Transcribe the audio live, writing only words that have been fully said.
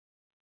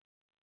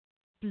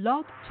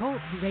Blog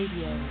Talk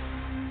Radio.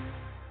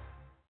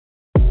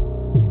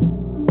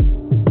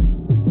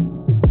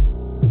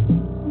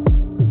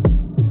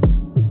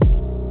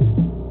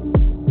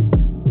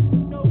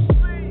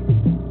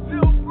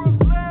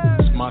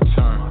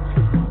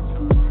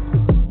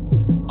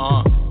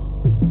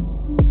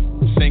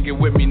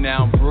 With me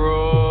now,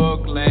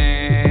 Brooklyn.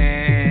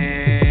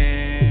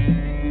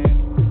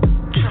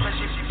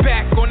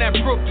 Back on that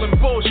Brooklyn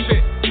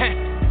bullshit.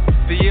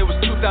 The year was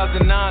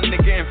 2009,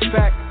 nigga. In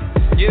fact,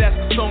 yeah, that's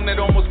the song that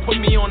almost put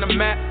me on the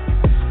map.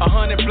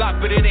 100 block,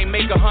 but it ain't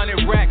make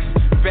 100 racks.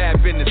 Bad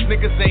business,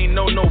 niggas ain't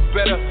know no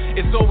better.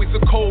 It's always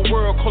a cold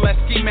world, call that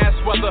ski mask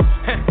weather.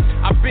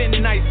 I've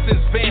been nice since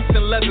Vance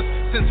and Leathers,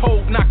 since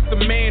Hov knocked the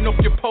man off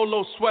your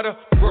polo sweater.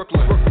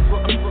 Brooklyn,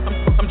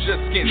 I'm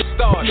just getting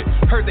started.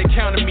 Heard they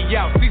counted me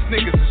out, these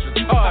niggas is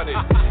retarded.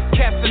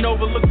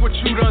 Casanova, look what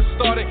you done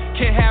started.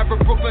 Can't have a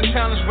Brooklyn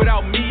challenge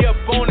without me up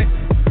on it.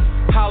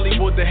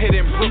 Holliewood, the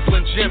hidden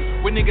Brooklyn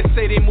gym. When niggas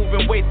say they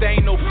moving weight, there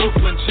ain't no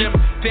Brooklyn gym.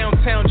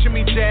 Downtown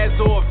Jimmy Jazz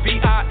or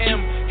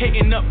VIM.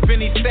 Hitting up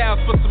Vinny Styles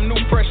for some new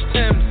fresh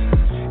Timbs.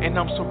 And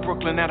I'm so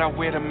Brooklyn that I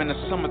wear them in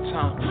the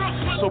summertime.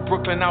 So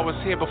Brooklyn, I was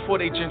here before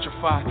they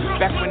gentrified.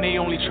 Back when they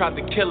only tried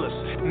to kill us.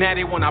 Now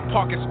they want our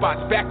parking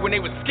spots. Back when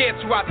they were scared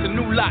to ride to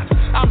new lots.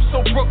 I'm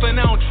so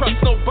Brooklyn, I don't trust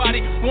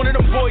nobody. One of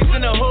them boys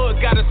in the hood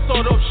got a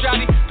sawed-off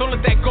shotty. Don't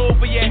let that go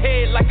over your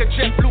head like a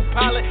JetBlue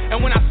pilot. And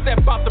when I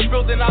step out the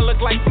building, I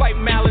look like Flight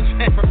Mallet.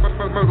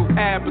 Myrtle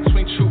Ave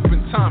between Troop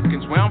and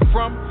Tompkins. Where I'm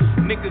from,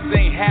 niggas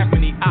ain't have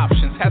many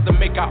options. Had to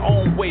make our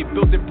own way,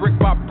 build it brick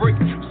by brick.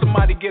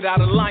 Somebody get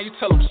out of line, you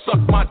tell them suck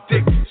my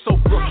dick. So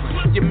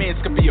Brooklyn, your mans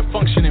could be a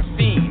functioning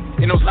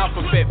fiend. And those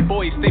alphabet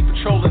boys, they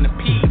patrolling the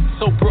P's.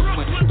 So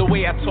Brooklyn, the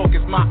way I talk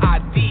is my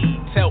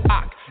ID. Tell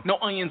Ock, no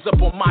onions up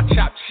on my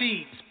chopped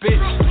cheese,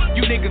 bitch.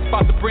 You niggas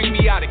about to bring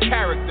me out of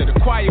character. The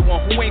quiet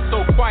one who ain't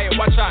so quiet,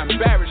 watch I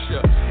embarrass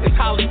ya. It's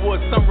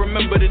Holliewood, son,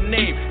 remember the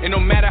name. And no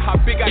matter how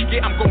big I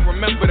get, I'm gon'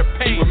 remember the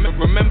pain.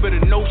 Remember the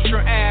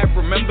Nostrand Ave,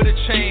 remember the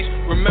change.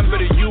 Remember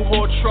the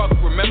U-Haul truck,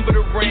 remember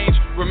the range.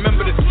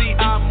 Remember the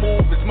CI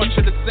move, it's much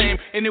of the same.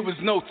 And it was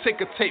no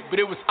ticker tape, but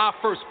it was our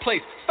first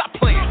place. Stop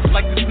playing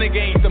like this nigga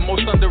ain't the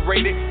most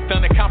underrated.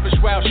 Done accomplished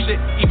wild shit,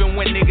 even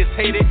when niggas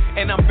hate it.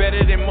 And I'm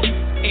better than most,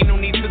 ain't no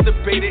need to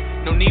debate it.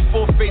 No need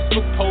for a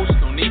Facebook post,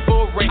 no need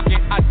for a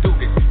ranking. I do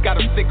this, got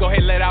him sick, go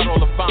ahead, let out all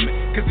the vomit.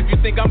 Cause if you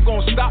think I'm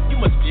gonna stop, you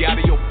must be out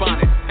of your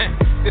bonnet.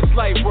 This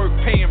light work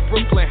paying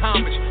Brooklyn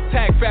homage.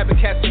 Tag Fabric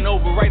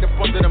Casanova right up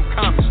under them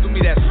comments. Do me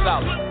that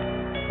solid.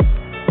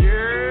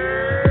 Yeah.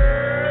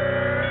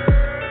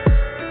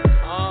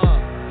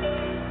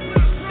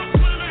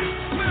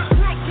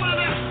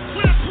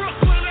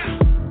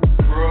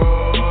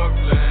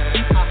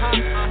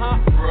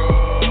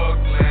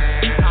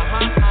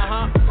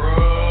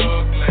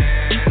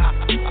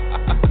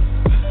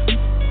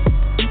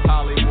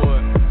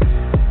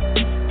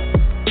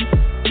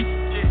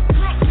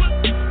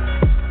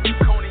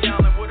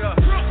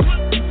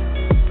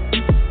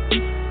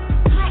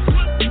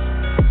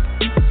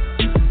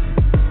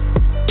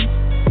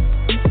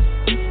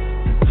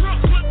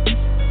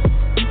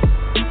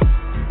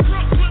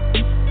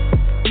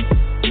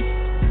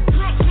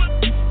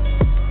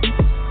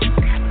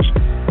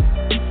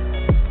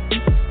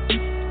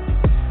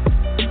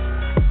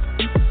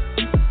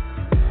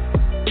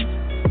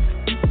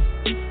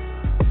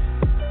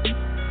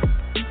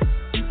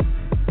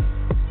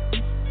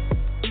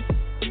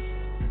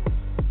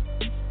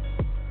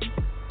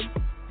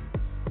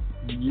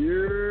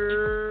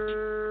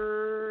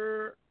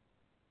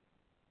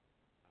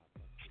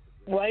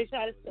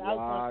 I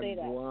was going to say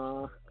that.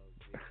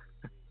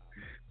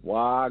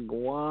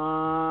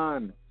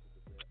 Wagwan.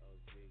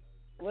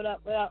 What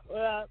up, what up,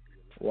 what up?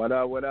 What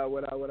up, what up,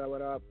 what up, what up,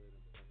 what up?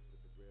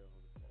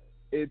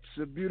 It's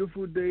a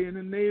beautiful day in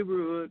the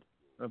neighborhood.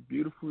 A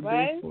beautiful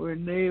day for a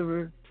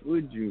neighbor.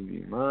 Would you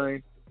be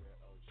mine?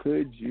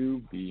 Could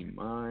you be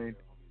mine?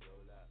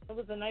 It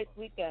was a nice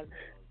weekend.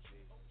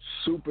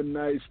 Super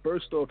nice.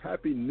 First off,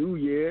 Happy New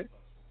Year.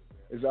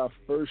 It's our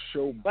first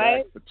show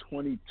back for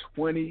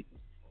 2020.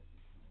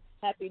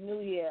 Happy New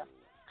Year.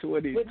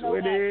 2020.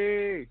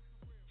 No,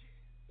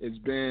 it's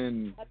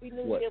been Happy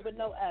New Year with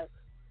no S.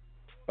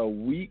 A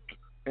week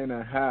and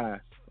a half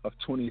of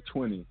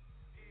 2020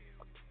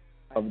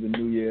 of the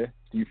new year.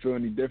 Do you feel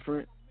any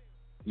different?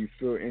 Do you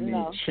feel any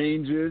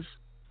changes?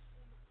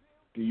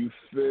 Do you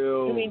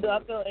feel? You mean, do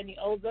I feel any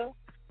older?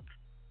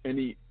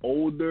 Any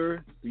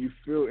older? Do you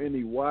feel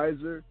any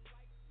wiser?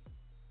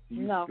 Do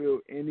you feel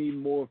any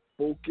more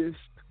focused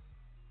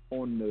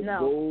on the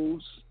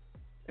goals?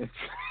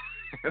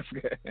 That's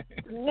good.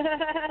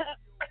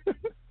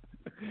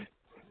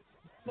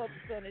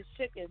 Focus on his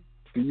chicken.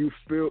 Do you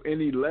feel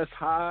any less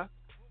high?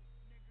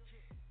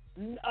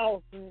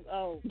 Oh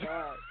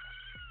God.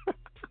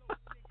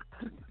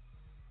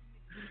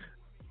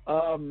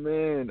 Oh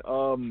man.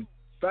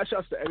 Fast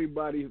shouts to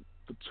everybody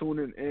for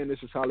tuning in.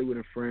 This is Holliewood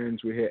and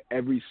Friends. We're here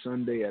every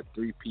Sunday at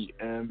 3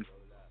 p.m.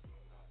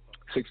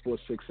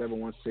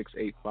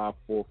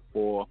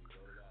 646-716-8544.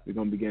 We're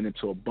going to be getting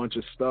into a bunch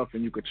of stuff,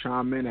 and you could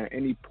chime in at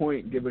any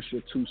point. Give us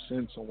your 2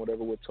 cents on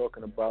whatever we're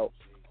talking about.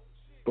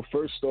 But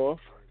first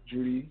off,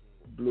 Judy,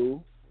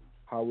 Blue,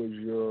 how was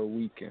your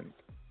weekend?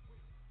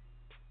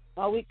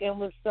 My weekend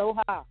was so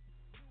hot.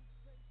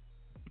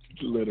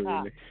 Literally.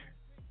 Hot. It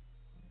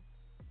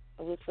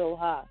was so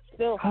hot.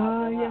 Still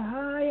hot.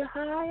 Higher.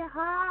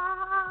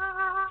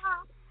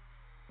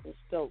 It's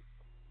dope.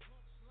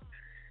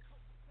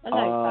 A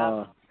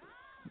nice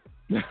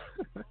time.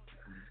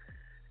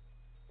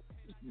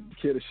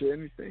 Care to share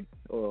anything?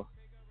 Or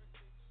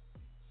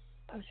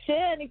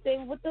share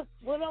anything? What I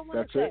want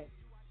to say? It?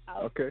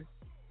 Okay.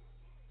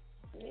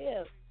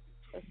 Yeah,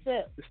 that's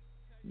it.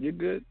 You're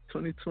good.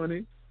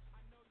 2020.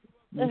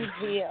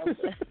 Yeah.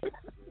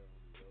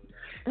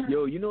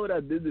 Yo, you know what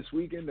I did this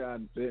weekend that I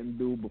didn't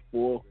do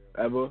before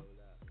ever?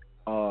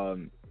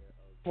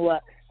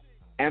 What?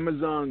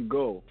 Amazon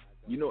Go.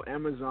 You know,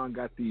 Amazon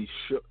got these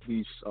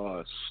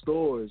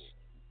stores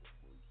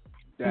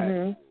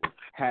that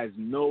has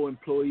no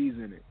employees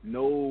in it,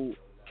 no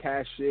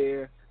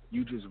cashier.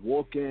 You just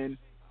walk in,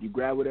 you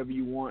grab whatever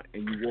you want,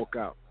 and you walk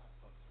out.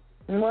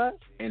 What?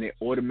 And it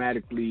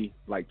automatically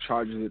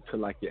charges it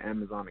to your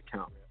Amazon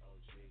account.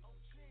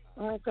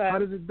 Okay. How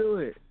does it do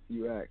it?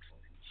 You ask.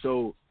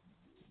 So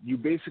you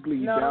basically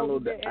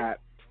download the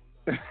app.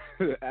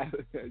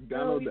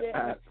 Download the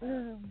app.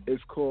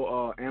 It's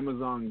called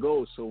Amazon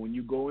Go. So when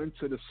you go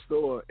into the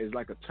store, it's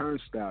like a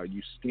turnstile.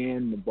 You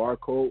scan the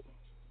barcode,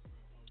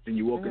 and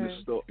you walk in the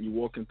store. You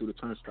walk in through the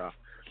turnstile.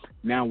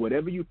 Now,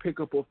 whatever you pick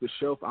up off the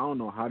shelf, I don't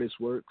know how this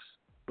works,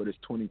 but it's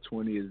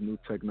 2020, it's new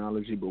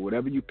technology. But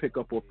whatever you pick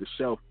up off the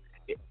shelf,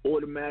 it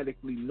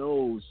automatically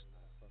knows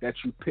that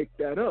you picked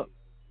that up.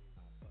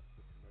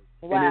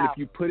 Wow. And then if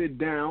you put it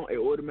down, it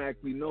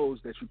automatically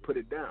knows that you put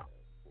it down.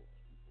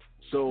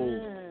 So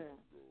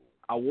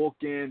I walk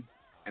in,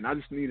 and I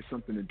just needed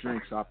something to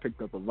drink, so I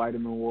picked up a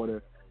vitamin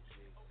water.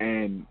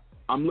 And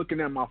I'm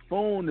looking at my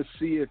phone to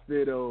see if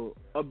it'll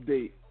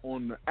update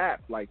on the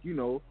app.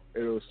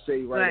 It'll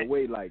say right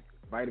away,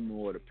 vitamin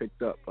water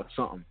picked up or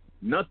something.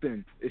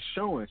 Nothing is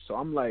showing. So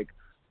I'm like,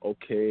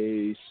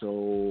 okay,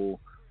 so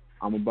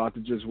I'm about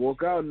to just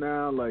walk out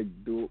now.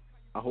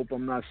 I hope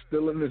I'm not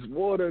spilling this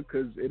water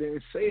because it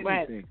didn't say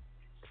anything.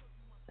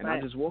 And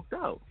I just walked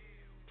out.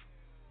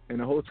 And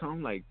the whole time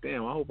I'm like,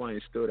 damn, I hope I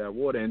ain't spill that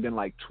water. And then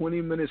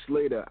 20 minutes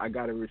later, I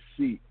got a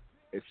receipt.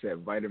 It said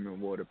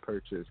vitamin water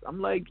purchase. I'm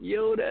like,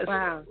 yo, that's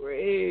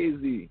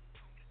crazy.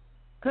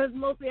 Because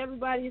mostly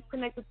everybody is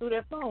connected through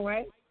their phone,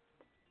 right?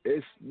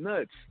 It's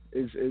nuts.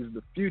 It's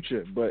the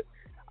future. But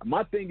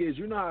my thing is,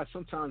 you know how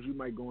sometimes you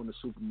might go in the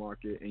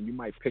supermarket and you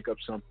might pick up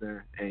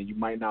something and you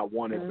might not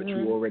want it, but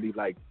you already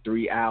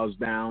 3 aisles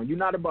down. You're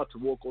not about to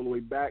walk all the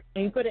way back.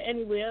 And you put it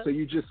anywhere. So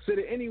you just sit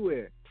it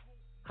anywhere.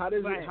 How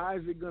is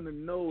it gonna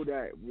know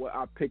that what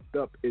I picked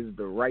up is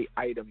the right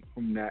item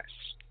from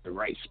the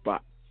right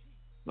spot?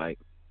 I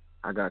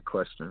got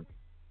questions.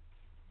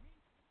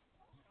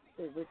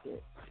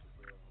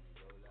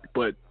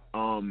 But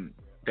the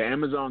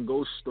Amazon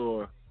Go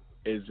store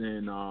is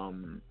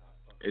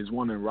is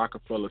one in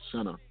Rockefeller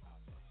Center.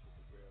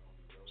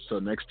 So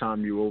next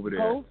time you're over there,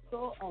 Go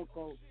store or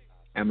Go?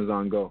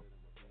 Amazon Go.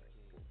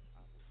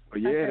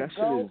 But yeah, that shit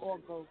Go is. Or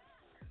Go?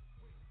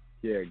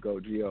 Yeah, Go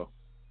Go.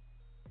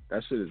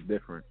 That shit is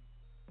different.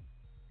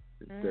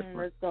 It's different.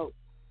 Let's go.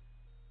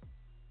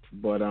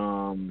 But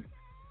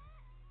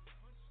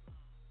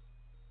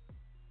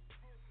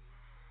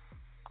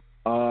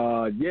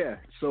yeah.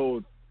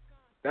 So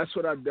that's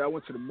what I did. I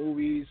went to the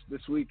movies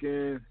this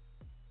weekend.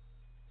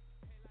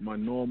 My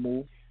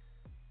normal,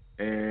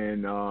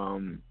 and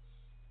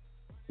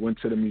went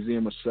to the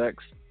Museum of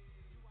Sex.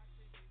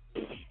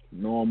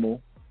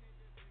 Normal.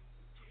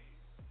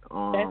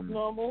 That's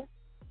normal.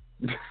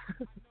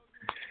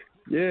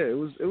 Yeah, it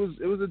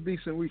was a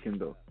decent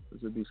weekend though.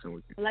 It was a decent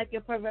weekend. Like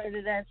your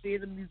perverted ass see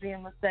the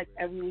Museum of Sex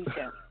every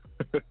weekend.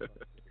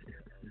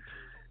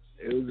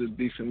 It was a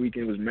decent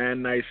weekend. It was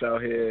man nice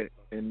out here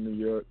in New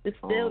York. It's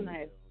still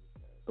nice.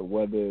 The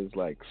weather is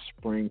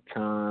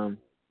springtime.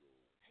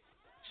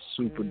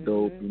 Super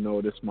dope. You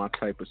know, this is my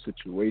type of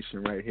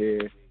situation right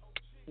here.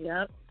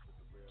 Yep.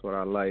 That's what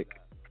I like.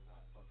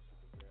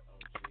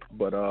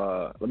 But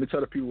let me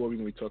tell the people what we're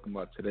going to be talking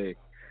about today.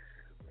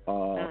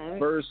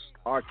 First,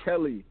 R.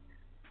 Kelly.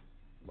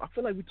 I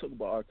feel like we talk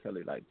about R.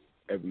 Kelly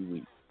every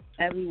week.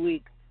 Every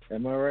week.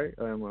 Am I right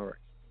or am I right?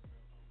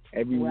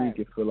 Every week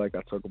it feel like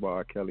I talk about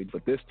R. Kelly,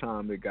 but this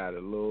time it got a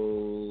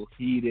little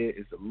heated.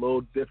 It's a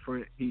little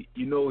different. He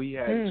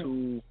had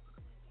 2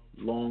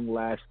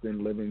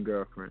 long-lasting living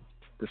girlfriends.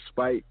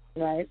 Despite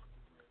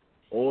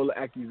all the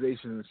accusations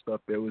and stuff,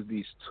 there was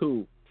these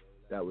 2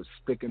 that was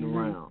sticking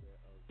around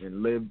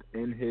and lived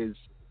in his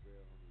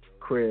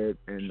crib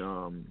and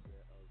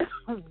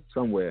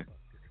somewhere.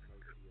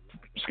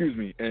 Excuse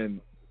me. And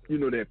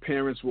their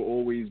parents will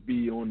always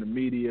be on the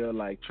media,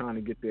 trying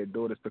to get their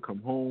daughters to come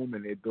home,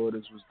 and their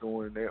daughters was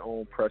doing their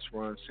own press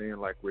run, saying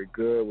we're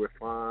good, we're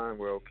fine,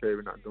 we're okay,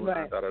 we're not doing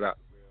that, da da da.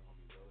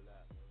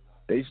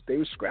 They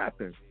were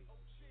scrapping.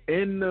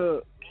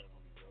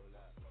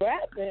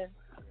 Scrapping?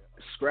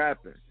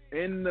 scrapping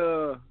in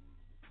the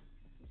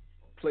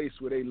place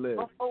where they live.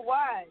 But for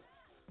why?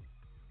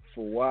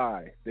 For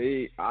why?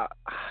 I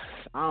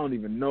don't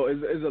even know.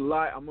 It's a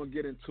lot. I'm gonna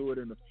get into it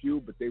in a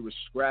few, but they were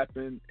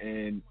scrapping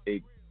and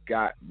it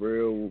got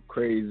real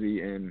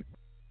crazy, and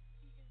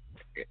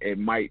it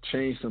might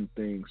change some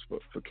things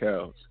for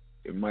Kels.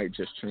 It might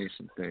just change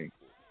some things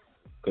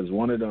because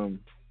one of them,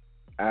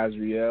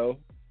 Azriel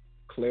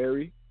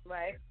Clary,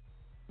 right,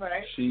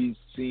 she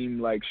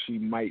seemed like she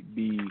might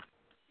be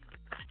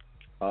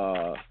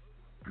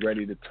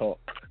ready to talk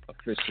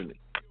officially.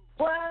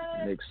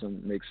 What? Make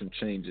some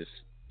changes.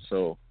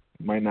 So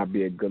it might not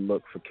be a good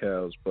look for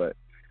Kels, but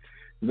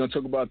we're gonna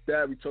talk about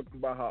that. We talked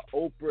about how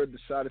Oprah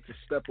decided to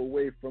step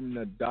away from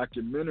the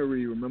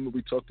documentary. Remember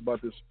we talked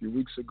about this a few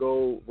weeks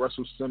ago.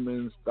 Russell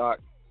Simmons doc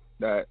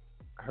that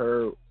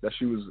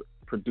she was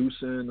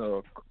producing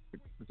or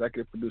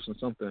executive producing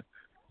something,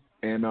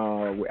 and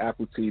with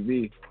Apple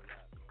TV,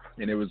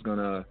 and it was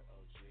gonna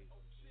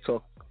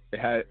talk. It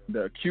had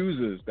the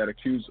accusers that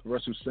accused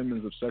Russell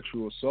Simmons of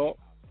sexual assault.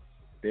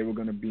 They were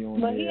gonna be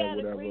on but there, he had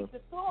whatever. agreed to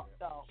talk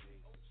though.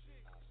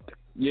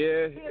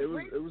 Yeah, it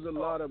was a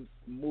lot of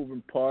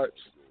moving parts,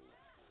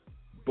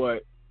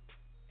 but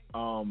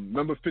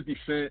remember 50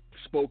 Cent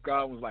spoke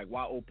out and was like,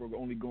 "Why Oprah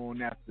only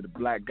going after the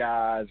black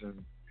guys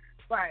and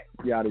right,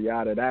 yada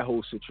yada." That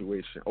whole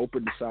situation.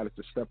 Oprah decided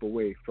to step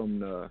away from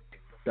the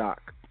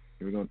doc,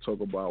 and we're gonna talk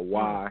about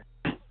why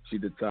she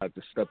decided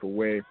to step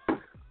away.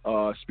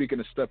 Speaking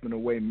of stepping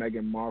away,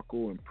 Meghan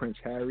Markle and Prince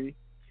Harry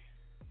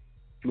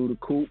flew the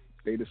coop.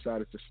 They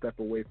decided to step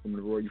away from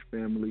the royal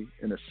family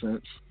in a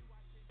sense.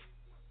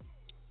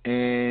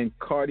 And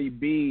Cardi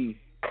B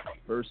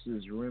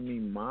versus Remy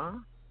Ma.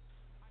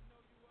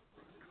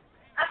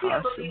 I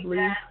can't Possibly. believe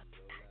that.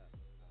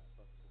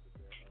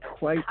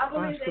 Quite I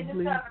believe possibly. they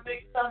just trying to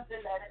make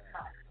something that is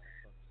not.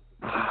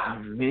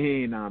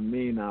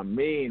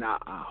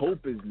 I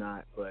hope it's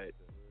not, but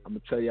I'm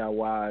gonna tell y'all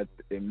why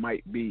it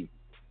might be.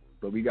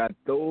 But we got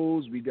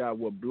those. We got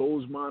what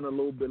blows mine a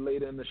little bit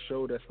later in the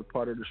show. That's the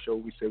part of the show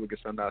we say we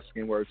get under our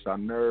skin, works our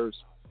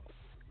nerves.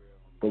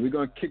 But we're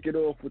gonna kick it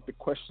off with the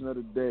question of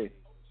the day.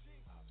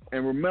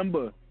 And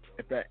remember,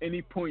 if at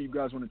any point you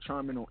guys want to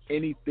chime in on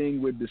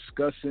anything we're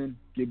discussing,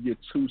 give your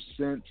 2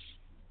 cents.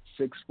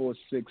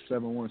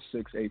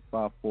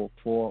 646-716-8544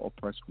 or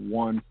press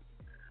 1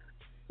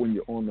 when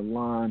you're on the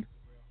line.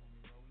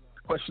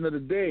 Question of the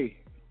day.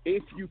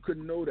 If you could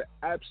know the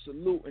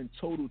absolute and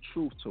total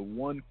truth to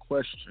one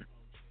question,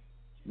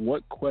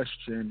 what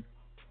question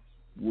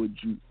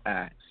would you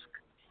ask?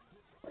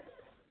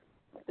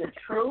 The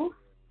truth?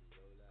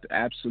 The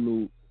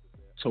absolute,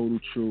 total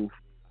truth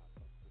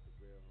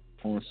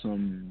on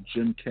some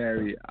Jim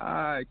Carrey,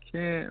 I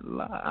can't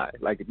lie.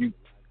 Like if you,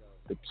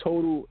 the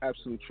total,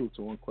 absolute truth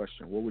to one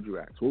question, what would you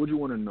ask? What would you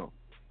want to know?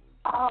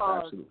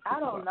 Oh, I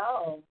don't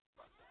know.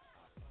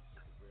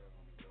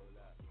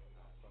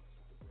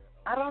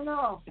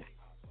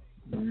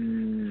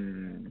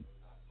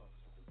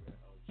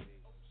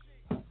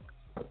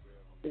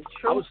 The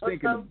truth I was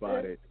thinking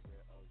about it.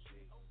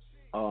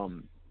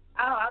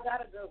 I got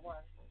a good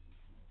one.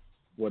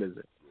 What is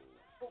it?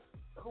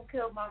 Who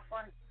killed my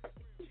friend?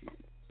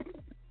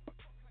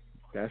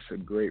 That's a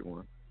great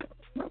one.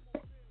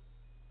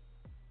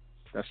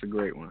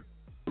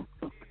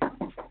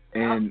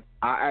 And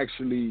I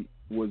actually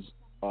was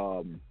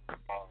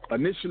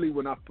initially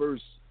when I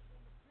first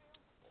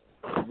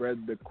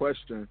read the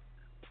question,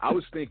 I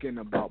was thinking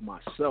about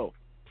myself.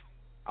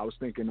 I was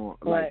thinking on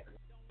like,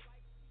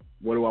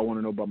 what do I want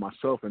to know about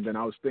myself? And then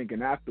I was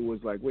thinking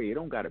afterwards, like, wait, it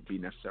don't got to be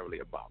necessarily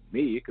about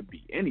me. It could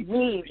be anything.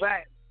 Me,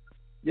 right?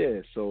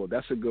 Yeah, so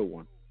that's a good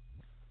one.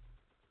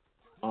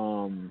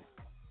 I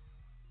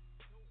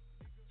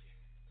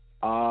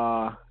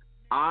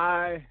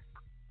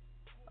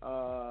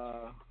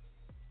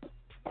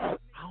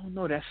don't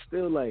know. That's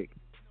still like,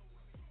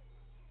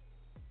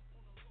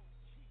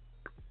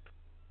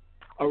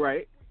 all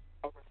right.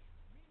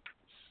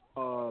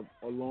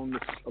 Along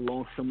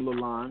similar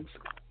lines,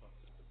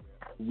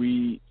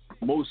 I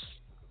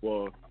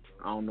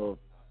don't know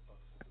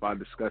if I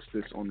discussed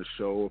this on the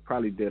show, or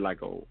probably did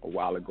like a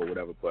while ago,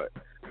 whatever. But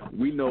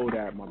we know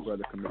that my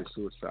brother committed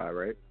suicide,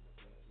 right?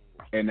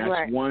 And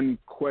that's one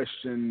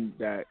question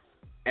that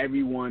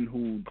everyone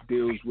who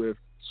deals with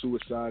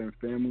suicide in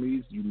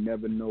families, you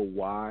never know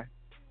why.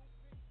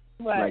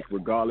 Right. Like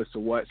regardless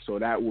of what, so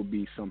that would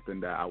be something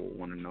that I would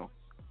want to know.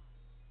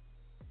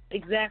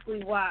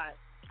 Exactly why.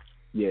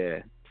 Yeah,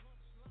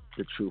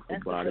 the truth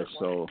about it.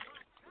 So,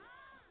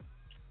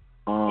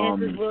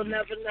 answers we'll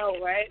never know,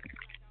 right?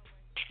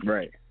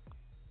 Right.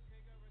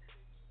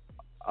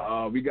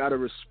 We got a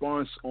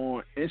response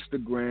on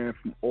Instagram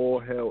from All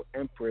Hell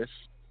Empress.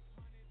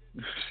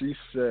 She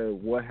said,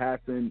 "What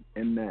happened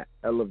in that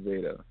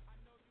elevator?"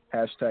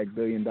 Hashtag $1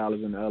 billion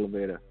in the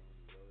elevator.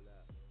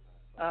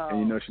 Oh. And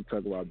you know she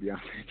talk about Beyonce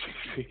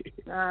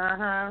and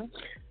Uh-huh.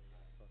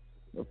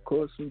 Of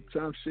course,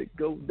 sometimes shit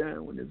goes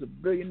down when there's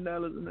 $1 billion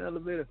in the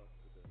elevator.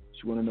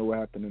 She want to know what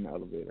happened in the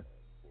elevator.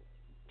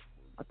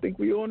 I think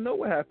we all know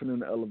what happened in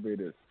the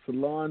elevator.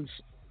 Solange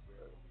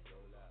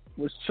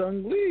was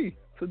Chung Lee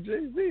to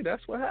Jay-Z.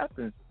 That's what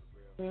happened.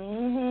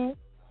 Mhm.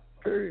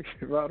 Period.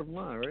 Bottom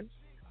line, right?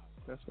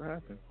 That's what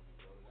happened.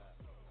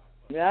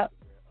 Yep.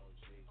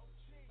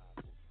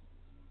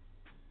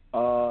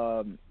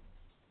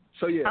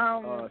 So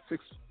yeah,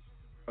 6.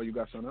 Oh, you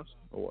got something else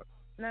or what?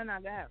 No,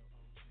 go ahead.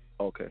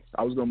 Okay,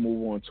 I was gonna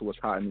move on to what's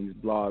hot in these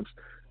blogs.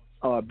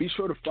 Be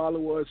sure to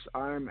follow us.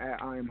 I am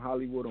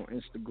Holliewood on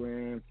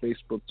Instagram,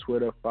 Facebook,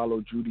 Twitter.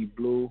 Follow Judy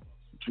Blue,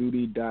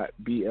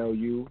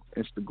 Judy.blu,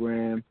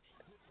 Instagram,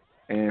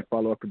 and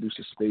follow our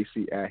producer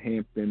Stacy at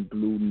Hampton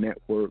Blue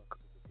Network,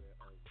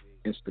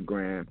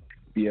 Instagram,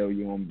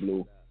 BLU on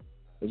Blue.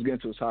 Let's get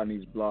into what's hot in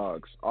these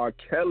blogs. R.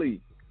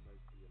 Kelly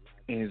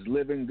and his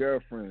living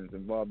girlfriends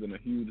involved in a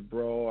huge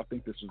brawl. I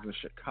think this was in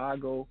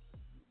Chicago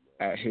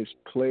at his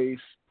place.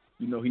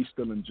 You know, he's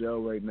still in jail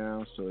right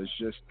now, so it's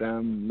just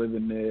them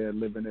living there,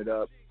 living it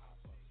up.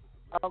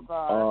 Oh,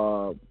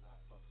 God.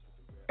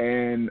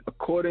 And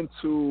according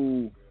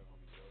to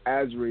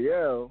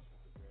Azriel,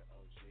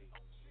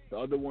 the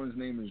other one's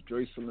name is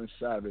Joycelyn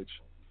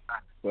Savage,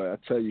 but I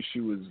tell you, she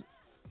was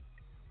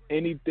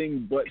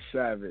anything but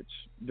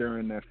savage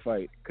during that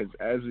fight, because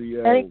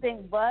Azriel...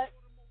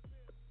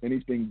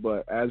 Anything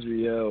but,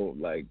 Azriel,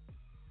 like,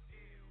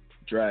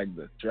 dragged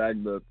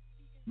her,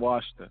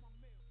 washed her.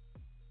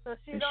 So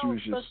she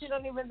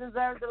don't even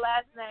deserve the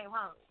last name,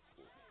 huh?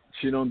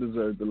 She don't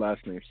deserve the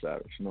last name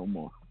Savage no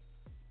more.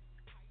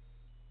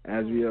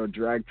 Azriel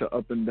dragged her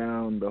up and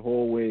down the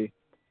hallway,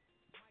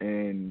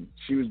 and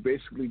she was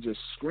basically just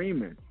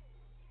screaming.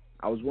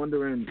 I was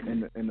wondering,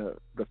 in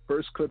the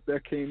first clip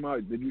that came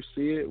out, did you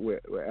see it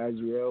where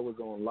Azriel was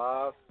on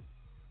live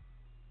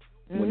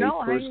when they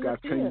first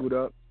got tangled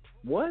up?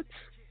 What?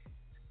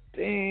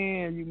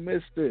 Damn, you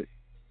missed it.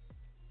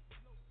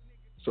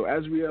 So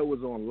Azriel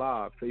was on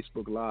live,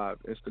 Facebook Live,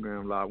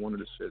 Instagram Live, one of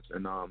the shits,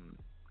 and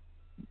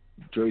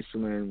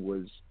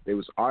Joycelyn they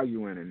was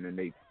arguing, and then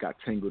they got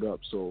tangled up.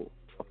 So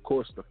of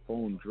course the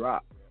phone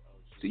dropped.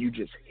 So you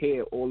just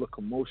hear all the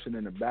commotion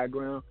in the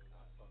background,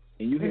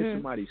 and you hear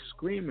somebody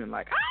screaming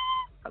like,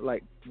 ah!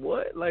 Like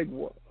what? Like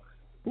what?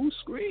 Who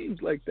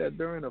screams like that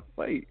during a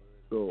fight?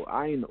 So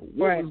I didn't know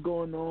what was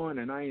going on,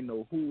 and I didn't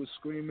know who was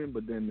screaming.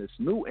 But then this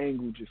new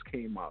angle just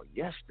came out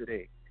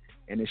yesterday,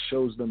 and it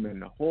shows them in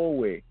the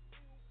hallway.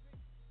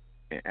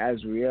 And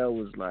Azriel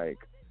was like,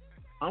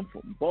 I'm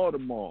from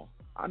Baltimore.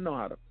 I know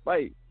how to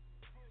fight.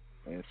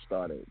 And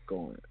started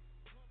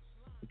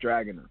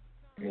dragging her.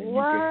 And you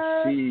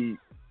can see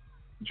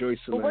Joycelyn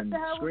screaming. What the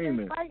hell was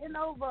they fighting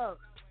over?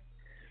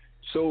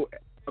 So,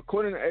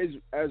 according to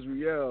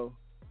Azriel,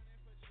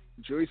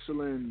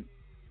 Joycelyn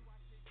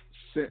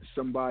sent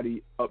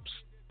somebody up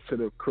to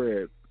the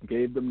crib,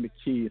 gave them the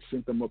key, and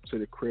sent them up to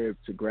the crib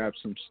to grab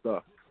some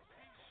stuff.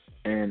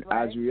 And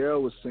Azriel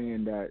was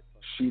saying that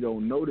she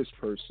don't know this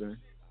person.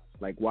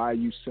 Like, why are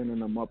you sending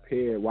them up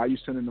here? Why are you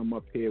sending them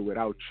up here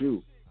without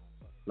you?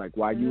 Like,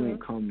 why you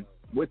ain't come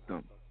with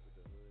them?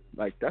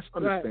 Like, that's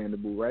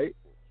understandable, right?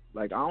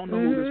 Like, I don't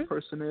know who this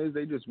person is.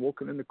 They just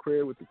walking in the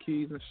crib with the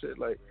keys and shit.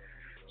 Like,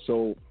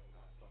 so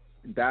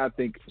that, I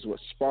think, is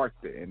what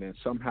sparked it. And then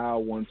somehow,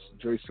 once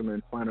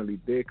Joycelyn finally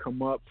did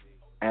come up,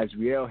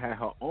 Azriel had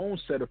her own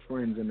set of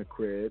friends in the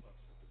crib.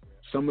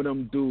 Some of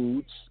them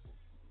dudes.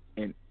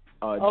 And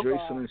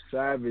Joycelyn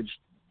Savage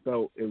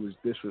felt it was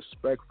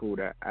disrespectful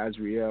that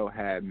Azriel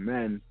had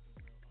men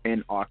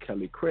in R.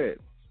 Kelly crib.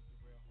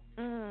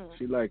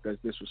 She like, that's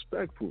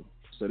disrespectful.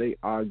 So they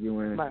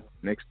arguing.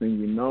 Next thing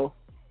you know,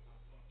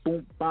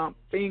 boom, bam,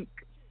 bink.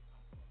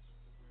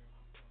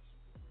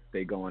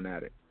 They going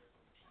at it.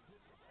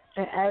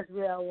 And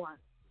Azriel won.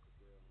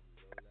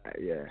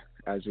 Yeah,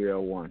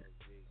 Azriel won.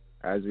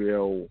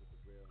 Azriel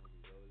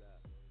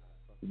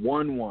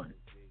won.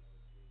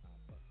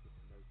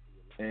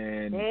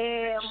 And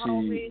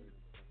homie.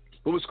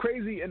 What was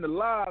crazy in the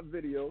live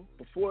video,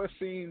 before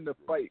seeing the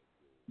fight,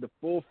 the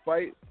full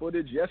fight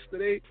footage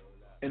yesterday,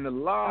 in the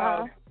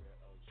live,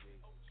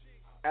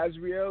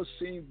 Azriel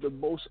seemed the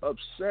most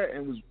upset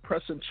and was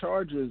pressing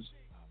charges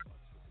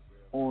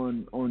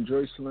on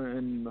Joycelyn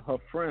and her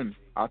friend.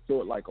 I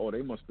thought, like, oh,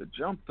 they must have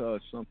jumped her or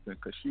something,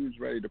 because she was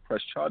ready to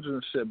press charges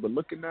and shit. But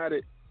looking at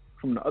it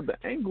from the other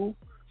angle,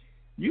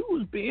 you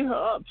was beating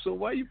her up, so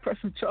why you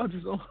pressing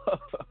charges on her?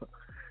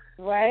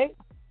 Right.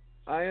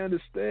 I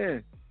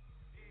understand.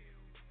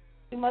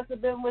 She must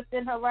have been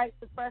within her right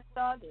to press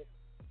charges.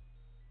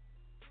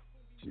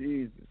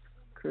 Jesus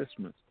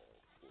Christmas.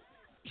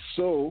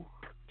 So,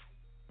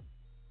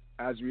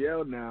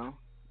 Azriel now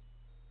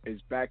is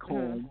back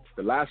home.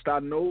 The last I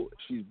know,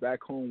 she's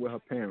back home with her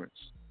parents.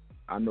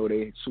 I know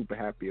they super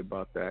happy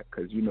about that,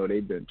 because, you know,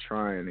 they've been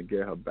trying to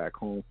get her back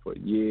home for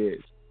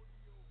years.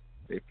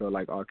 They felt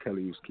like R.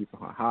 Kelly was keeping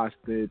her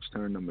hostage,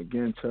 turned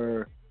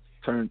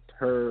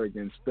her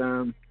against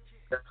them.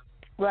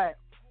 Right.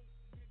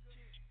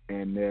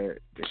 And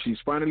she's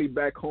finally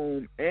back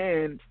home,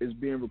 and it's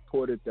being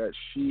reported that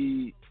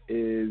she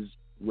is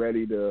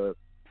ready to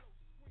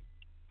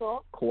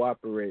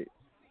cooperate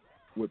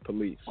with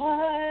police.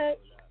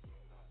 What?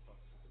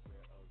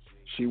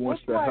 She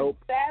wants to help.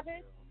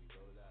 Savage?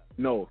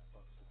 No,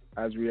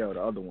 Azriel,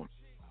 the other one.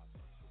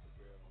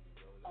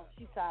 Oh,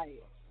 she's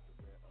tired.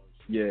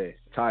 Yeah,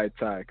 tired.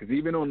 Because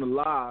even on the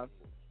live,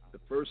 the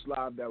first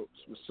live that was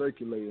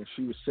circulating,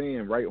 she was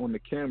saying right on the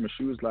camera,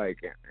 she was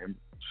like, and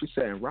she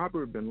said, and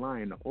Robert been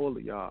lying to all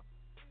of y'all.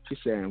 She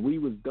said, and we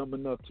was dumb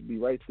enough to be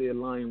right there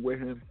lying with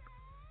him.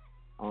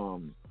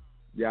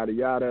 Yada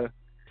yada.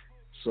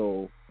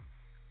 So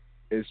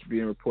it's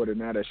being reported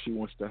now that she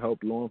wants to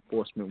help law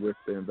enforcement with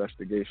the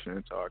investigation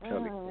into R.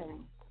 Kelly.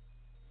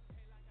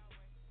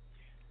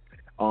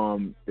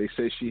 They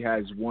say she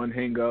has one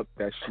hang up,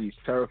 that she's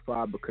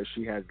terrified because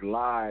she has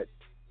lied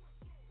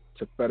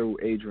to federal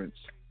agents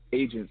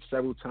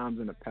several times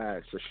in the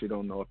past, so she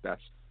don't know if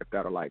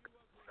that'll like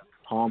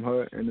harm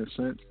her in a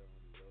sense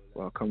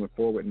while coming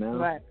forward now.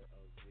 Right.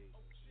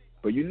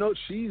 But you know,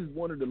 she's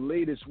one of the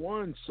latest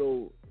ones,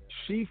 so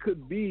she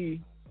could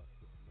be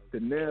the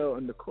nail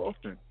in the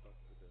coffin.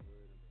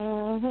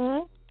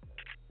 Mhm.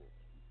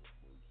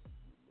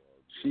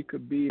 She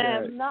could be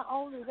and that. Not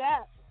only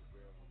that,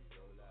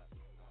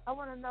 I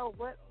want to know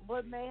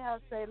what made her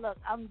say, "Look,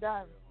 I'm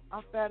done.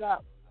 I'm fed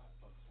up."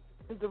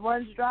 Is the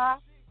runs dry?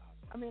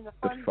 I mean, the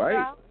funds fight?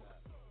 dry?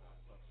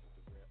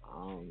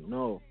 I don't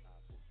know.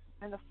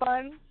 And the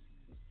funds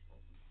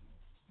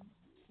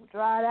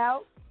dried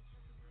out?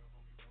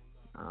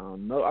 I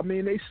don't know. I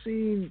mean, they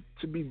seem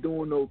to be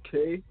doing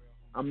okay.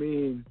 I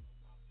mean,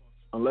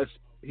 unless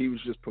he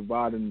was just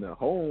providing the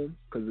home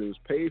because it was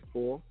paid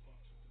for.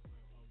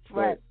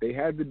 Right. But they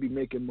had to be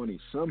making money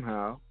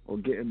somehow or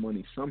getting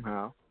money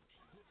somehow.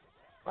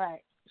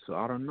 Right. So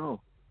I don't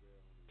know.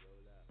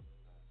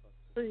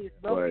 Please,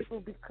 those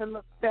people can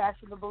look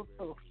fashionable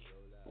too.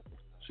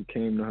 She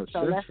came to her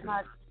So senses.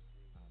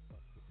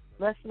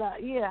 let's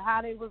not,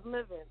 how they was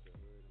living.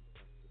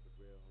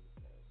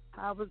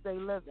 How was they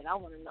living? I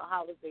want to know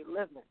how was they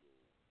living.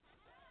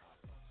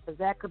 Because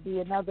that could be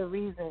another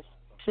reason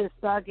shit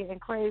start getting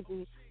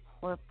crazy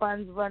when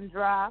funds run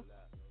dry.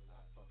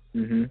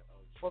 Mhm.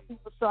 When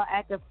people start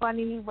acting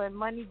funny, when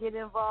money get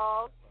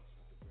involved.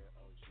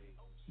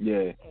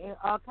 Yeah. And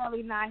R.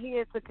 Kelly not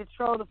here to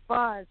control the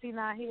funds. He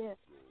not here.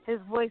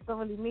 His voice don't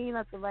really mean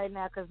nothing right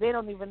now because they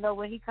don't even know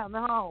when he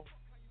coming home.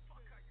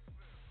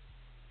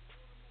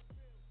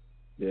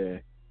 Yeah.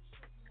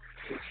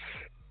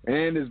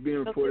 And it's being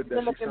reported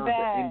that she signed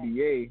an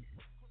NDA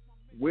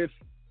with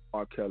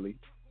R. Kelly,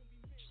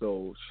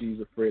 so she's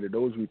afraid of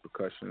those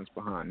repercussions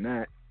behind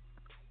that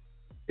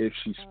if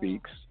she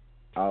speaks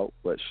out.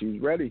 But she's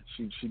ready.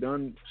 She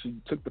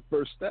took the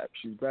first step.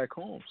 She's back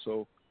home,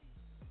 so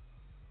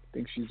I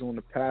think she's on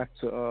the path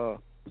to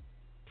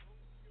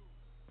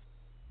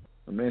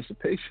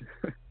emancipation.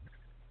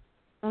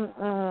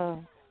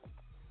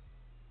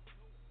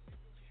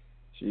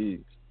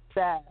 Jeez.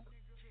 Sad.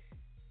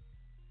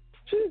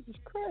 Jesus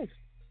Christ.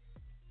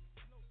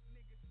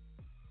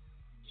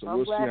 So I'm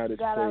we'll see glad how she this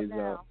got out plays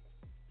now. out.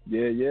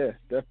 Yeah,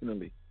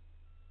 definitely.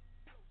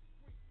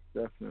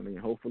 Definitely.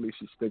 And hopefully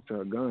she sticks to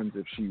her guns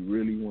if she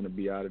really want to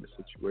be out of the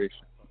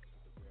situation.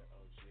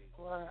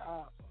 Word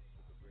up.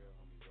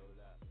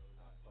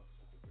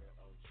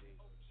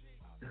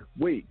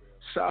 Wait,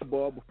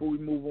 sidebar, before we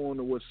move on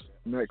to what's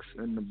next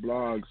in the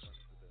blogs,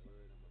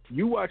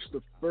 you watched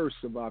the first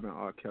Surviving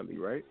R. Kelly,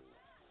 right?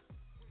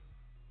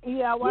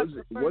 Yeah, I watched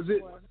the first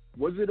one.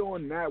 Was it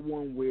on that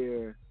one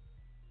where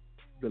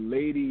the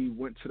lady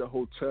went to the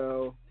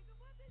hotel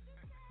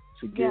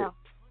to get? Yeah.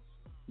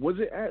 Was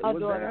that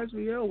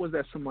Azriel or was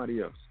that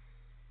somebody else?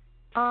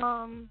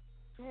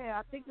 Yeah,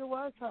 I think it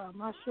was her. I'm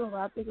not sure, but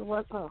I think it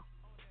was her.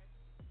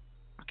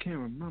 I can't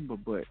remember,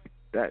 but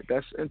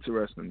that's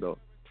interesting though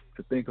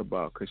to think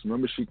about, because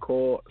remember she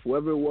called,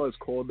 whoever it was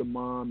called the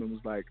mom and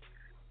was like,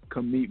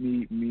 come meet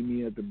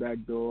me at the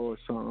back door or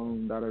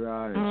something,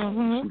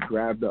 and she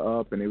grabbed her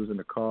up and they was in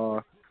the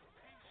car.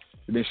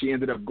 And then she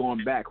ended up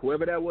going back.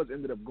 Whoever that was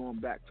ended up going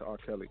back to R.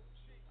 Kelly.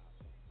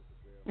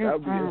 That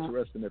would be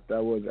interesting if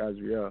that was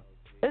Azriel.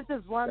 This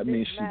is one that big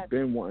means mess. She's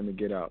been wanting to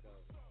get out.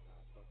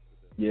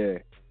 Yeah.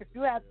 If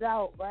you have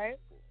doubt, right?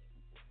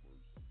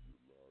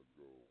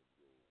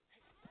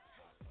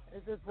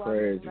 It's just one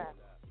big mess.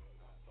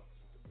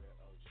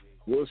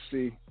 We'll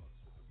see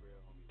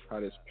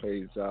how this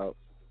plays out.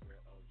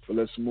 But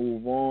let's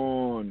move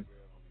on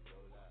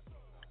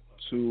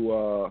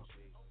to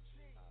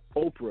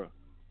Oprah.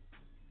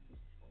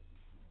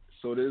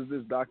 So there's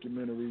this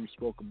documentary we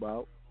spoke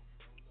about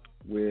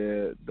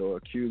where the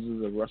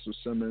accusers of Russell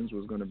Simmons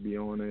was going to be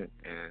on it,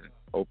 and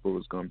Oprah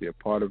was going to be a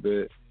part of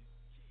it,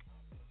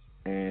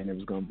 and it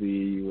was going to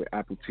be with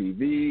Apple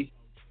TV,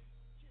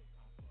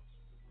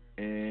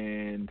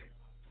 and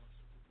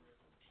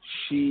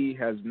she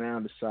has now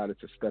decided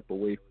to step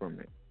away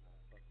from it.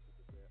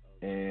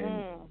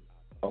 And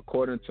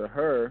according to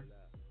her,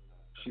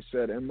 she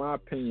said, in my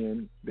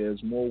opinion,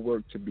 there's more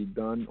work to be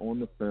done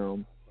on the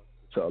film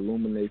to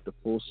illuminate the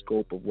full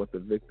scope of what the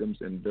victims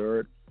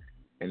endured,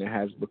 and it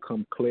has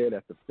become clear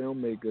that the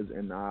filmmakers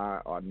and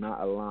I are not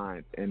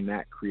aligned in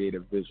that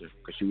creative vision,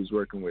 because she was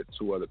working with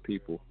two other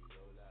people.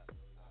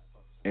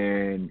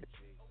 And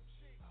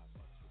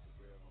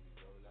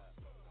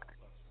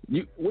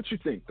What you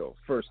think though?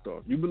 First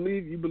off, you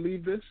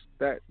believe this?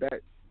 That's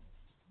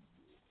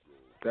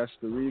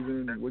the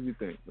reason. What do you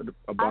think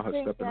about her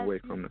stepping away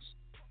from this?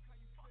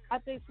 I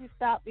think she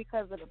stopped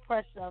because of the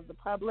pressure of the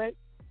public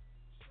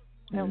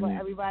and what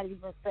everybody's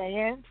been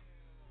saying.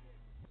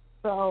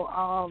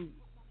 So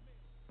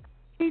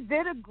he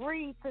did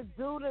agree to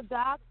do the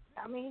doc.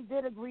 I mean, he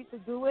did agree to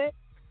do it,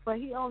 but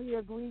he only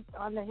agreed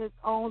under his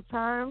own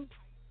terms.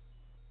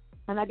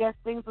 And I guess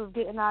things was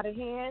getting out of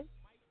hand.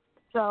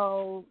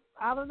 So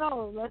I don't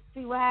know. Let's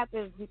see what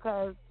happens,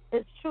 because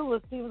it's true.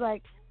 It seems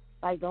like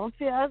don't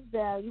tear us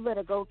down. You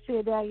better go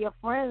tear down your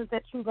friends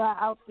that you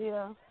got out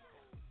there.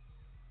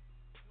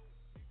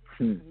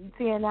 You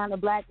tearing down the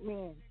black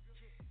man.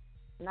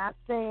 Not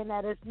saying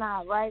that it's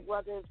not right,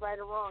 whether it's right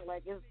or wrong.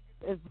 Like,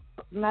 it's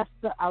messed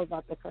up. I was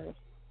about to curse.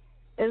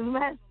 It's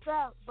messed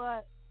up,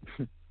 but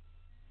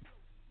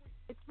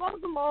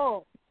expose them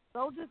all.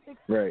 Don't just pick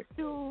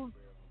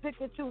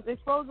and choose.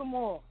 Expose them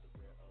all.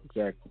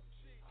 Exactly.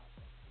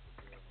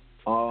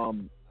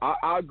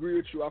 I agree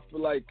with you. I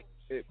feel like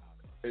it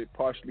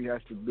partially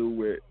has to do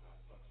with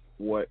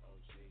what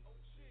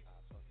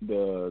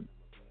the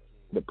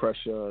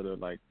pressure, the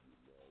like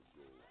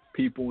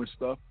people and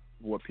stuff,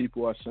 what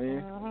people are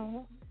saying.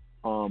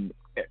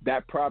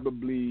 That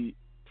probably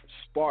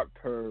sparked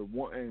her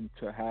wanting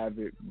to have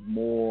it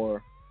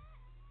more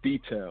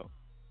detailed.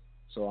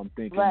 So I'm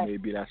thinking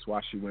maybe that's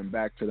why she went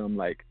back to them.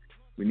 Like,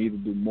 we need to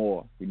do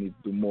more. We need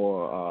to do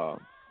more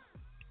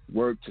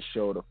work to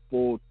show the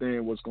full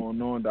thing, what's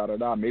going on,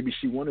 da-da-da. Maybe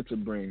she wanted to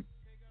bring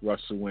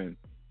Russell in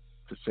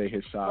to say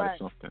his side or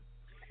something.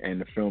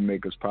 And the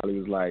filmmakers probably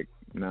was like,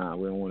 nah,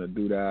 we don't want to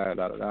do that,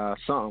 da-da-da.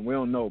 Something, we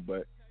don't know,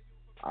 but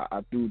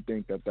I do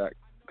think that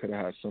could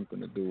have had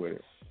something to do with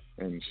it.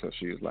 And so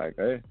she was like,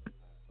 hey,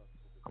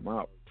 I'm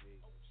out.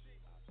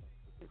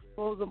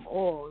 Expose them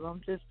all.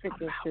 Don't just pick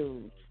and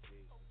choose.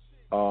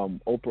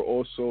 Oprah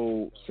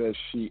also says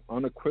she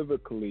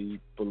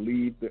unequivocally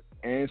believed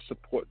and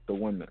support the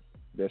women.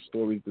 Their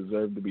stories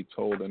deserve to be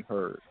told and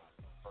heard.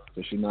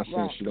 So she's not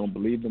saying she don't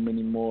believe them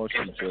anymore.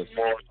 She just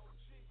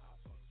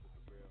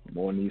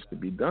more needs to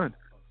be done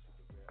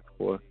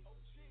before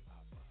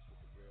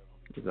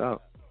he's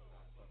out.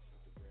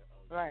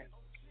 Right.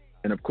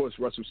 And of course,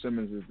 Russell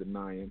Simmons is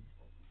denying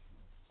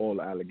all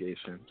the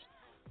allegations.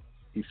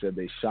 He said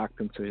they shocked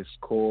him to his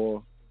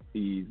core.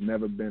 He's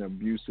never been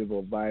abusive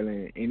or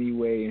violent in any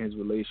way in his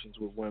relations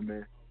with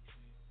women.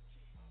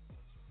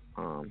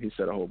 He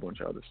said a whole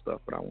bunch of other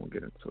stuff, but I won't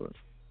get into it.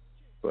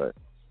 But,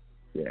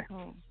 yeah.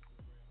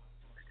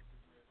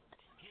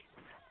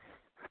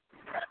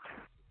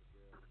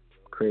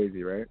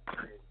 Crazy, right?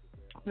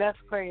 That's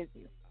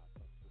crazy.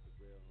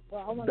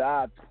 Well,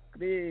 That's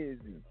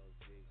crazy.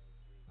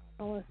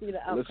 I want to see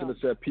the outcome. Listener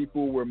said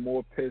people were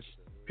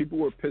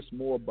pissed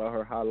more about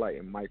her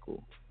highlighting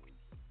Michael.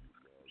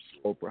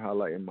 Oprah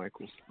highlighting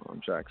Michael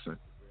Jackson.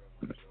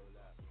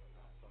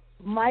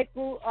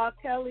 Michael, R.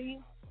 Kelly,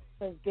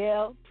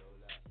 Gail,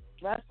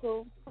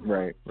 Russell.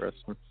 Right,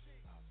 Russell.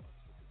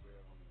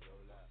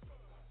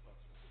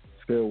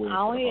 Still waiting. I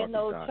don't hear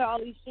no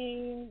Charlie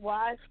Sheen,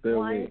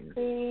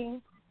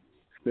 Weinstein.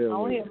 I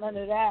don't hear none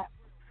of that.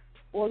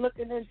 We're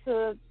looking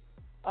into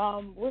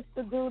what's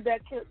the dude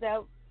that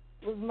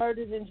was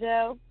murdered in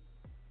jail?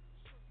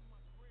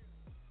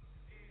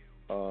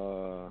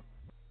 I'm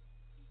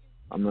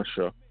not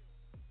sure.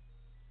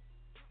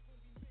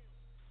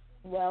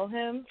 Well,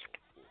 him.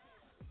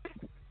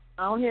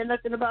 I don't hear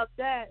nothing about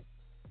that.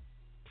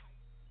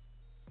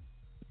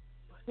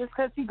 Just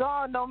because he's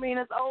gone don't mean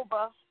it's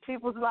over.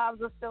 People's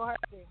lives are still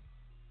hurting.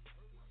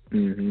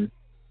 Mm-hmm.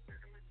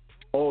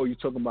 Oh, you're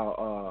talking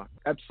about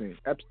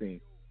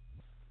Epstein.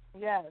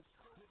 Yes.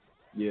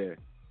 Yeah.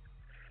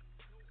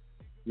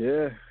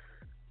 Yeah.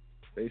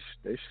 They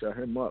shut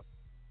him up.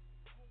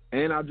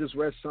 And I just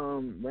read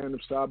some random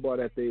sidebar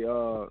that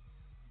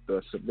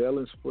the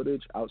surveillance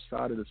footage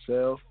outside of the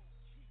cell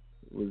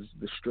was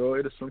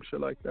destroyed or some shit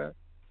like that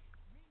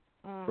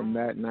from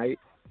that night,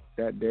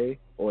 that day,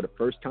 or the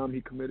first time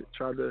he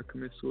tried to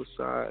commit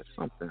suicide,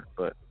 something.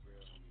 But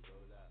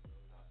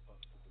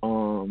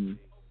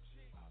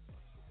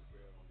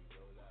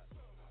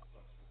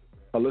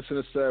a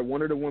listener said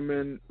one of the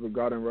women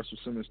regarding Russell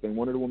Simmons thing,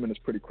 one of the women is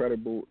pretty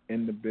credible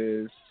in the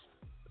biz.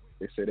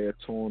 They say they're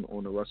torn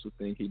on the Russell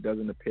thing. He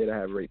doesn't appear to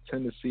have rape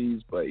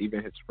tendencies, but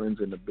even his friends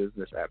in the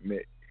business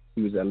admit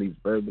he was at least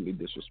verbally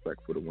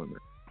disrespectful to women.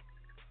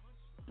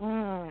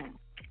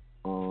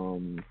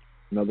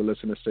 Another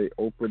listener say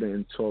Oprah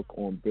didn't talk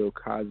on Bill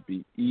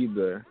Cosby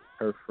either,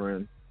 her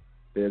friend.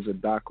 There's a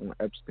doc on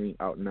Epstein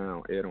out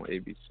now, aired on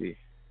ABC.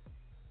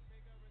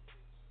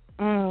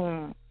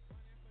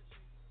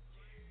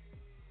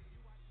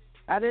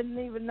 I didn't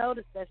even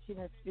notice that she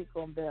didn't speak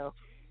on Bill.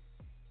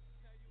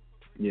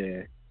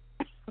 Yeah.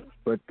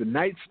 But the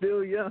night's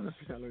still young.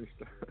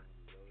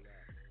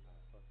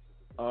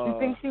 You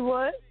think she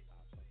would?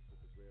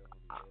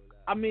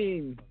 I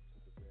mean,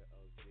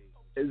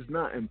 it's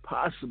not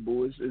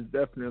impossible. It's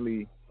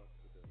definitely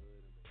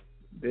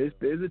there's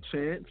a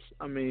chance.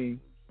 I mean,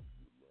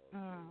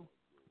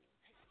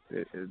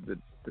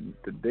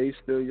 The day's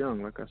still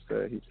young. Like I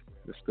said,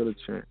 there's still a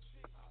chance.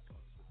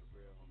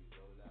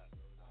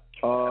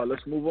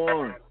 Let's move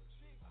on.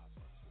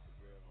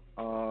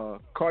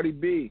 Cardi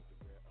B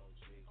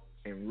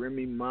and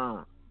Remy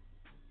Ma.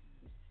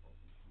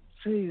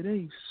 Say it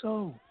ain't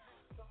so.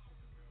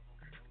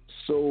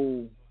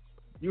 So,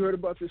 you heard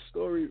about this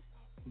story?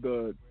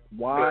 The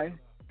why,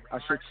 I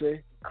should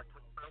say.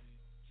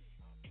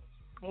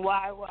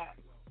 Why what?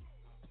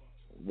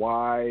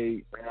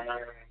 Why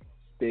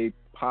they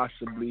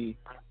possibly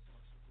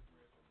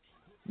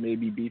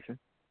maybe beefing?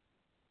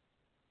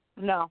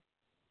 No.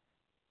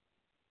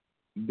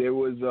 There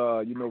was,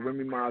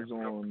 Remy Ma's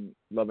on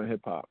Love and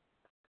Hip Hop,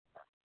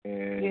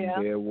 and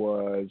there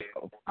was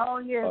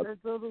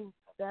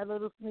that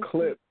little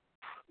clip.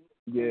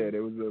 Yeah,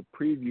 there was a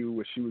preview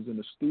where she was in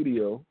the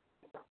studio.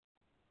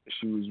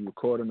 She was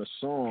recording a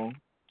song,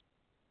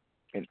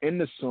 and in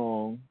the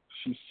song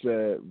she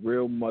said,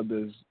 "Real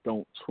mothers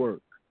don't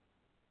twerk."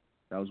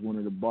 That was one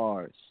of the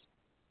bars.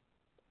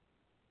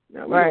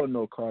 Now we all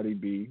know Cardi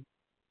B.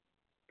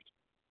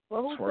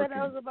 Well, who twerking. said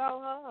that was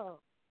about her?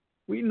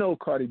 We know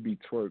Cardi B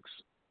twerks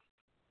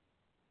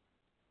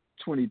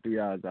 23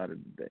 hours out of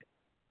the day.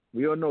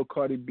 We all know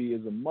Cardi B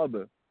is a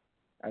mother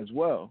as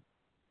well.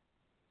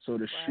 So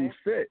the shoe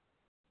fit.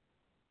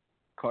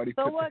 Cardi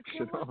so put what? that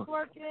Kim shit was on.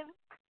 twerking.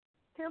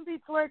 Kim be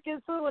twerking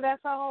too.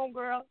 That's her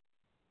homegirl.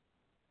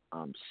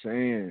 I'm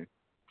saying.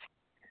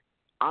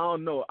 I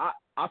don't know.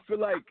 I feel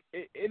like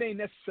it ain't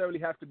necessarily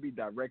have to be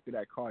directed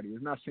at Cardi.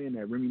 It's not saying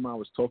that Remy Ma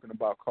was talking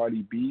about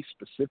Cardi B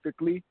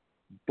specifically,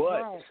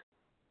 but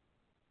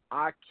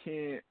I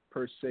can't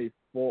per se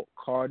fault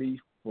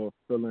Cardi for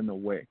feeling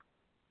away.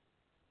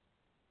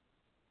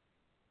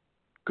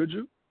 Could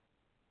you?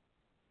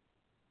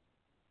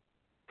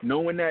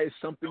 Knowing that it's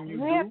something you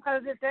do? Yeah,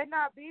 because if they're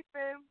not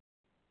beefing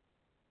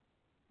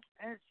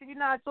and she's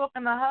not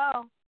talking to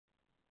her,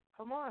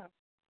 come on.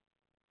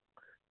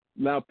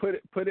 Now put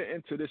it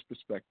into this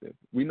perspective.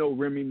 We know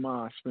Remy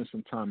Ma spent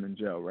some time in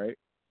jail, right?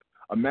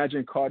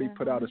 Imagine Cardi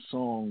put out a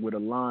song with a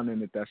line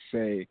in it that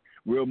say,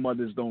 "Real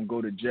mothers don't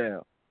go to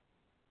jail."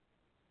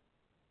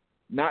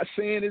 Not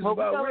saying it's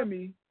about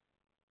Remy.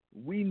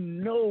 We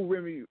know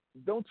Remy.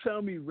 Don't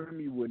tell me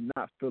Remy would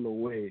not feel a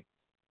way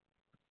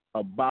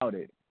about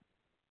it.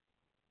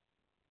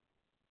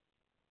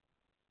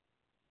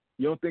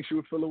 You don't think she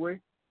would feel a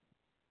way?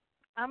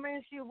 I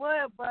mean, she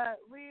would, but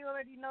we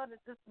already know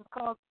that this is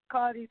called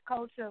Cardi's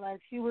culture.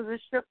 Like, she was a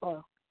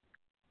stripper.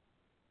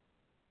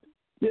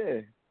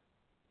 Yeah.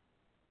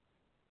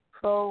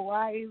 So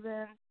why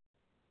even,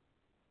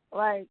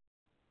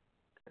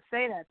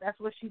 say that? That's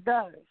what she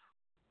does.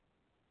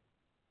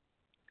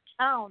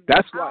 I don't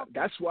know.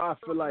 That's why I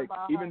feel like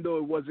even though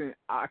it wasn't,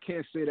 I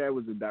can't say that it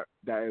was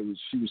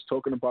she was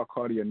talking about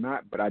Cardi or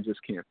not, but I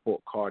just can't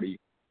fault Cardi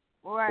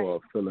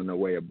for feeling a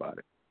way about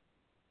it.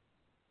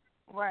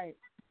 Right.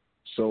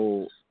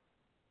 So,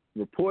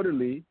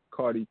 reportedly,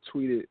 Cardi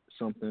tweeted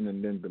something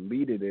and then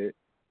deleted it,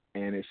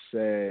 and it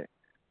said,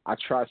 "I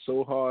try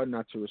so hard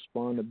not to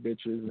respond to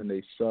bitches and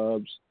they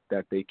subs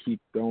that they keep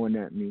throwing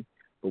at me,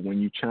 but when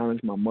you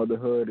challenge my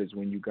motherhood is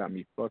when you got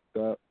me fucked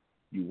up,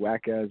 you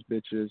whack-ass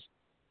bitches.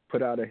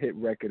 Put out a hit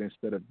record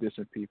instead of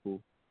dissing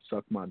people.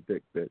 Suck my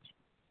dick, bitch."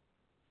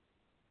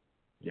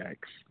 Yikes.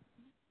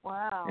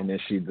 Wow. And then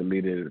she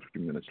deleted it a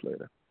few minutes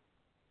later.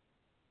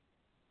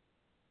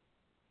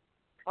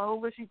 Oh,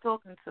 who was she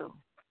talking to?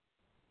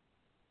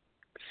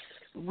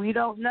 We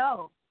don't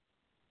know.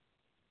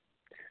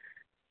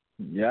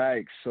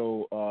 Yikes.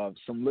 So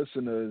some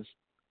listeners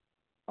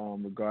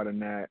regarding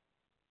that,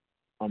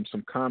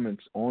 some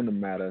comments on the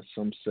matter.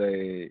 Someone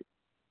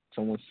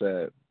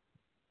said,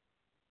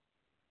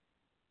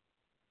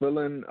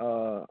 feeling,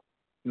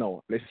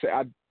 they say,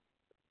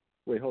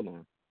 wait, hold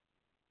on.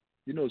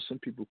 You know, some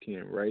people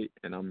can't write,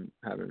 and I'm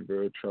having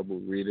real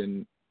trouble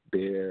reading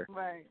the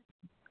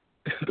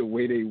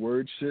way they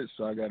word shit,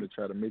 so I got to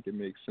try to make it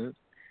make sense.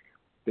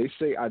 They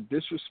say, "I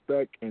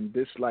disrespect and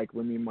dislike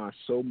Remy Ma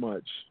so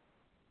much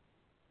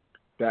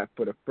that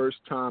for the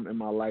first time in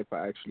my life,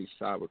 I actually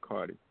side with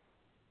Cardi."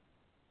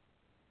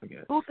 I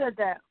guess. Who said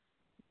that?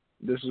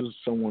 This was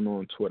someone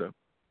on Twitter.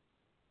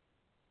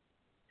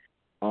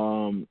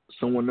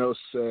 Someone else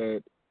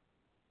said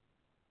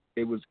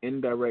it was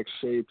indirect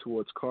shade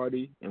towards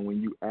Cardi, and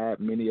when you add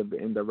many of the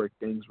indirect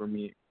things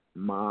Remy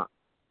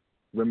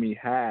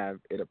have,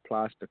 it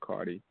applies to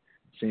Cardi.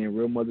 Saying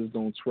real mothers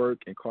don't twerk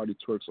and Cardi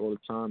twerks all the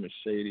time is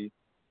shady.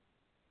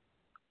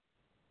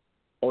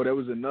 Oh, there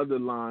was another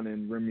line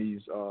in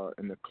Remy's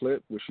in the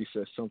clip where she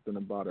said something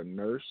about a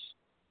nurse.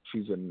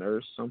 She's a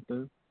nurse,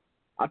 something.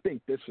 I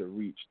think this a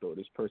reach, though.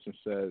 This person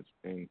says,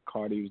 and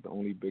Cardi was the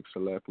only big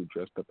celeb who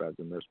dressed up as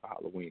a nurse for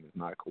Halloween. It's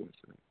not a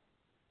coincidence.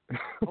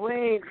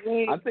 Wait.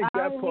 I think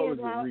that part was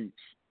a reach.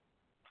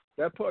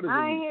 That part is a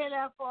reach. I didn't hear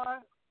that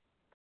part.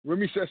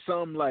 Remy said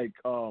something like,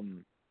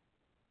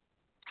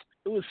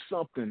 it was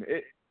something.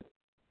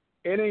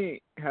 It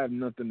ain't have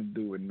nothing to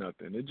do with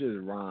nothing. It just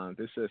rhymes.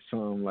 It said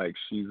something like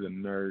she's a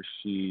nurse.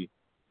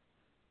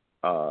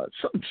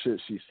 Some shit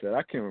she said.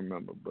 I can't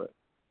remember, but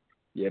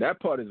yeah,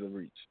 that part is a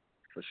reach.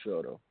 for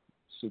sure though.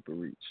 Super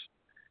reach.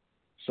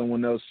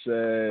 Someone else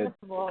said.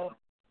 First of all,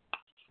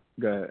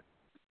 go ahead.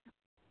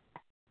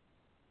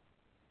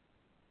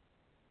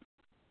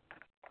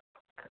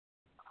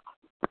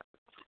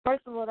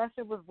 that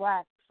shit was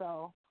whack.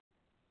 So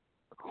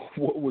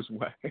What was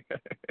whack?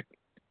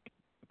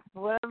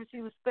 whatever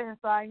she was spitting,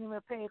 so I didn't even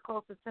pay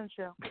close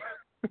attention.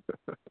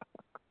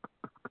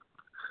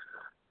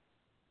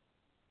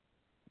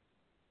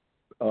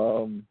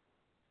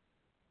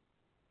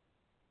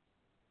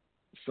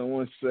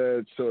 Someone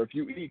said, so if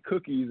you eat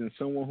cookies and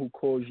someone who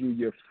calls you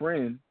your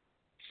friend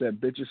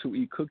said bitches who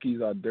eat cookies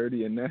are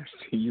dirty and nasty,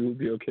 you would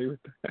be okay with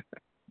that?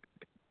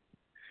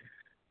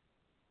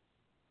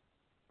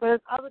 But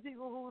there's other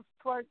people who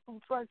twerk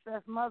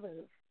as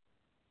mothers.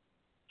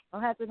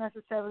 Don't have to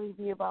necessarily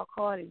be about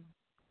Cardi.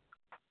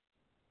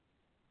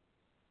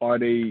 Are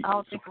they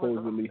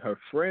supposedly her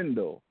friend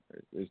though?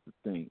 Is the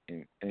thing,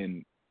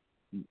 and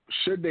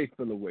should they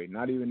feel away?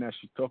 Not even that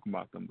she's talking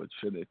about them, but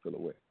should they feel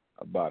away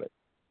about it?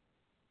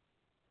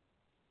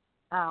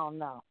 I don't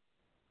know.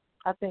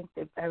 I think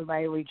that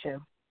everybody reach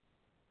him.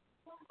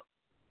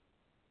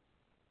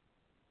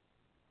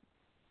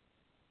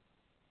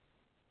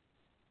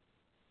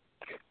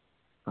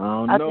 I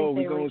don't know.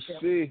 We're going to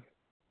see.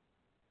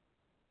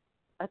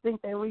 I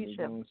think they reach him.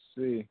 We're going to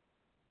see.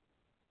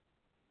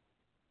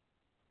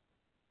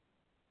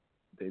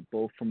 They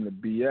both from the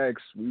BX.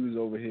 We was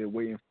over here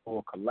waiting for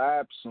a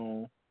collab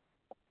song.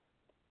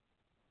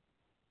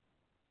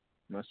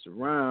 Mess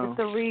around. It's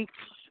a reach.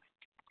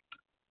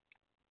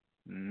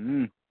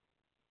 Mm-hmm.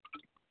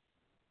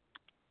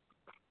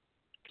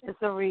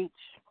 It's a reach.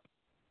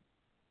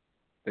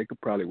 They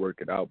could probably work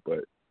it out, but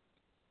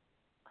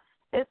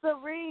it's a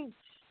reach.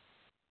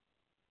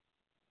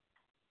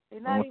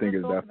 I don't think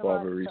it's that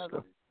far of a reach,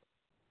 though.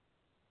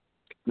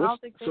 I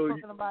don't think they're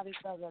talking about each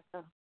other.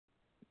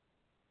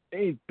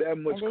 Ain't that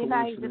much coincidence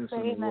not even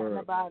saying nothing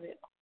about it.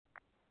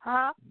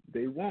 Huh?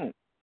 They won't.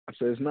 I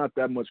said it's not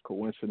that much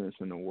coincidence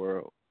in the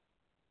world.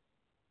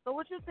 So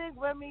what you think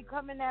Remy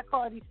coming at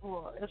Cardi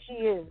for, if she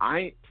is?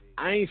 I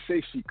ain't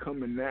say she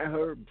coming at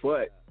her,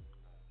 but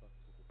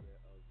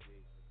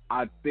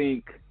I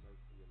think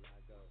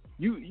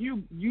you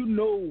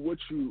know what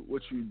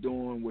you're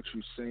doing, what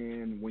you're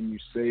saying when you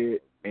say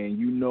it, and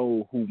you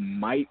know who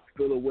might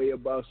feel a way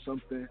about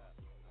something.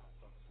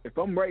 If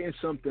I'm writing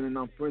something and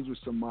I'm friends with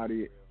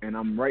somebody and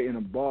I'm writing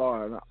a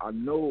bar, I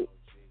know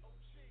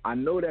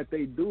that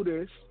they do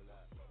this.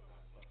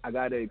 I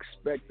gotta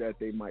expect that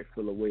they might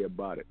feel a way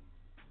about it.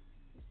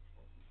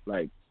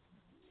 Like,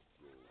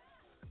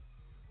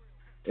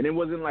 and it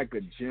wasn't like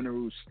a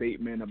general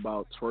statement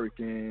about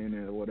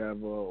twerking or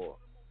whatever. Or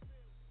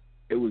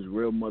it was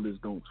real mothers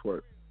don't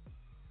twerk.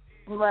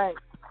 Right.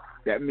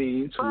 That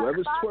means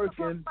whoever's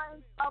twerking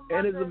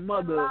and is a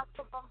mother,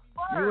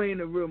 you ain't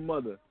a real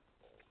mother.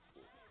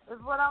 Is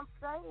what I'm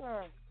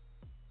saying.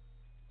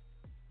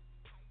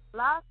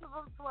 Lots of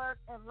them twerk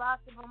and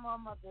lots of them are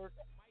mothers.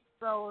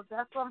 So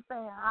that's what I'm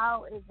saying.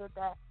 How is it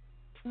that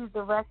she's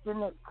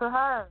directing it to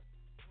her?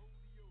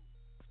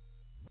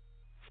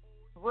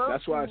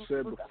 That's why I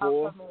said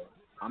before,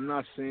 I'm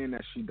not saying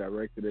that she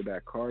directed it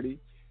at Cardi,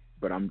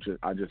 but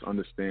I just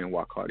understand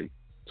why Cardi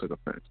took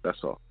offense. That's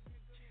all.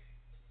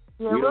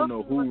 Yeah, we don't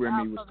know who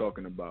Remy was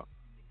talking about.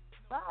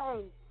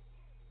 Right.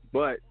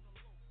 But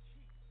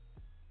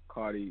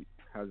Cardi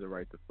has a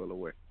right to feel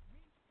away.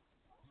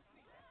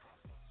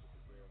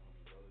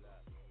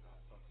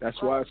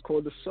 That's why it's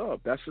called the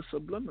sub. That's a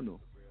subliminal.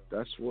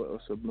 That's what a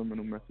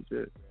subliminal message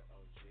is.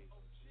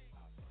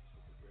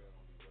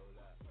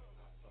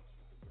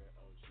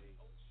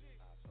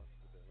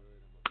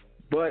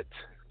 But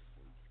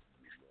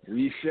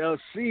we shall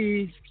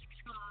see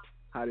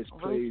how this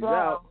plays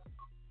out.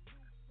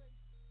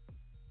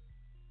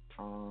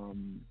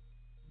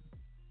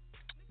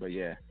 But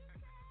yeah,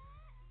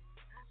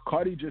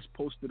 Cardi just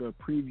posted a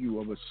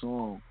preview of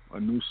a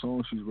new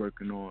song she's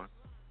working on,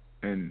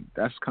 and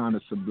that's kind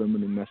of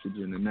subliminal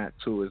messaging in that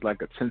too. It's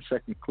like a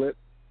 10-second clip,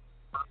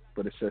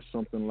 but it says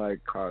something like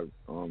how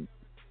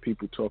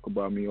people talk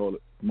about me all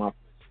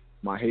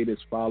my haters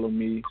follow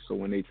me, so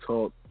when they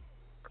talk,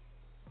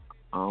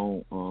 I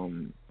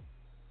don't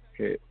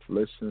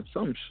listen.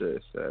 Some shit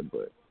it said,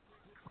 but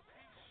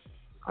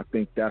I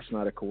think that's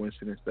not a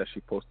coincidence that she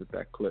posted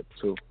that clip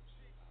too.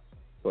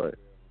 But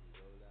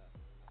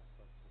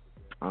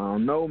I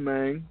don't know,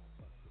 man.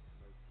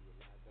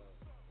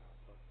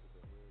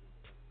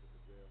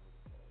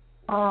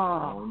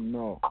 I don't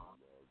know.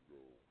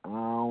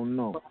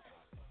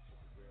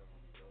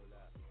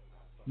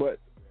 But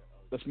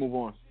let's move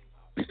on.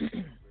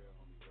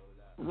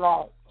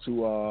 Right. To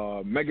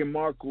Meghan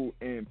Markle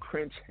and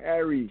Prince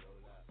Harry.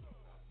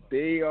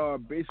 They are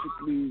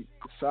basically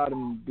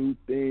deciding to do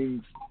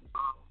things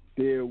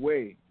their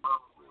way.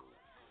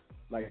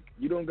 Like,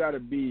 you don't got to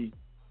be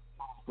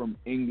from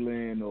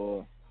England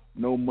or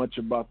know much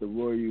about the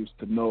royals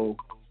to know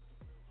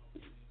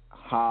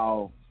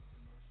how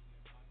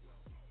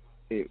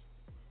it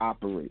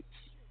operates.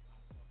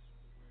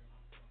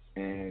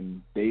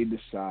 And they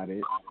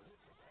decided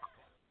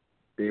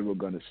they were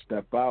going to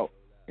step out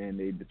and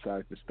they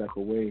decided to step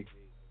away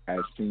as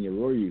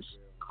seniorities,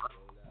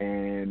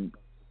 and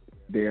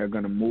they are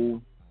going to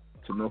move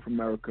to North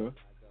America.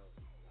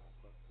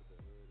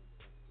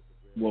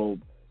 Well,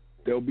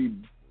 they'll be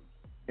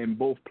in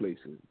both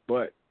places,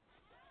 but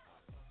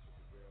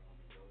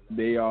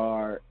they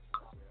are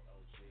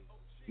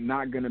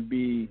not going to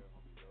be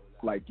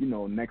like, you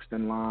know, next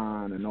in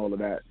line and all of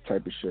that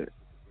type of shit.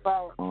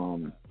 What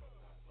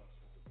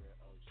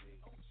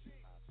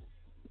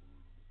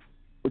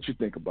you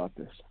think about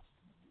this?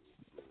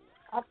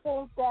 I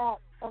think that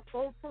if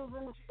they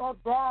choosing to step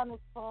down,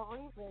 it's for a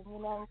reason. You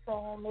know what I'm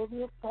saying? Maybe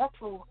it's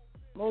stressful.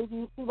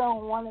 Maybe she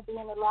don't want to be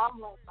in the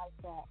limelight like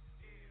that.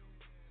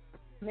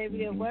 Maybe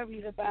they're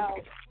worried about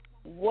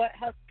what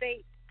her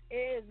fate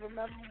is.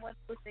 Remember what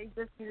they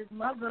just did his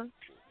mother.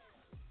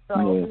 So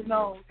who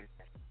knows?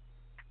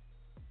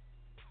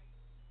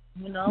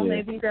 You know,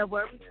 maybe they're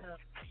worried.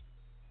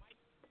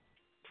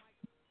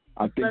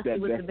 I think that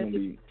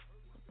definitely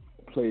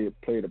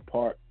played a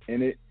part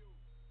in it.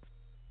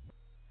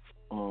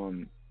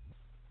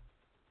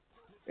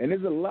 And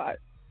there's a lot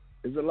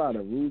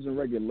of rules and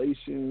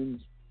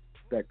regulations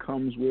that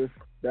comes with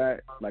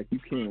that. Like, you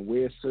can't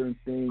wear certain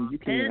things, you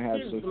can't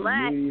have social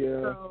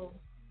media. So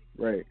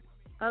right.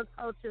 Her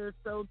culture is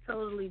so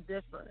totally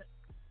different.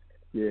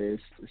 Yeah,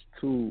 it's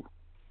too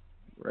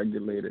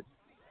regulated.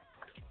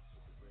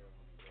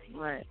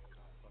 Right.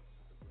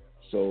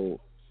 So,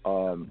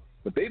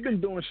 but they've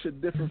been doing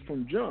shit different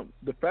from jump.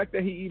 The fact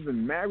that he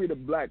even married a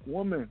black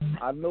woman,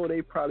 I know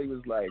they probably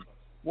was like,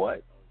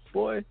 what,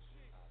 boy?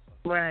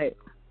 Right.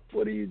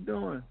 What are you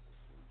doing?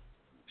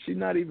 She's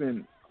not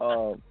even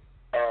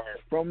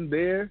from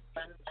there.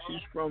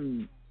 She's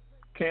from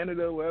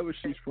Canada, wherever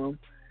she's from.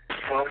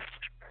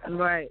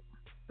 Right.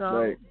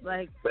 So,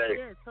 right.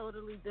 Yeah,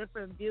 totally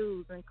different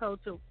views and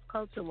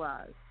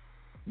culture-wise.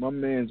 My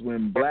man's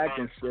went black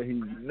and said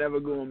he's never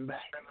going back.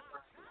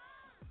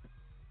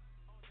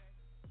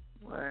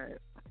 Right.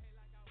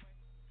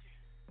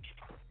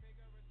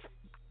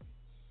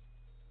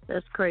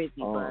 That's crazy,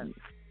 but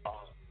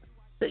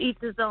to each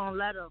his own,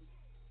 let him.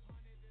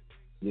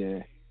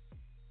 Yeah.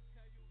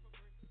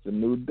 It's a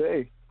new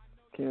day.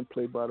 Can't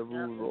play by the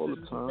rules all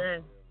the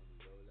time.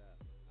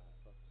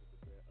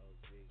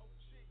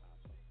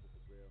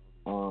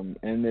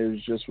 And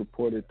there's just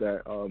reported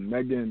that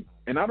Megan,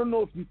 and I don't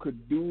know if you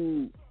could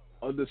do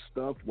other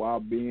stuff while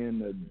being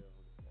the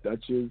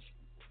Duchess,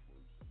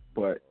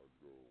 but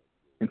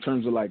in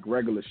terms of like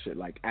regular shit,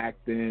 like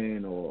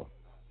acting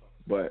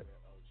but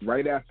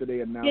right after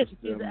they announced,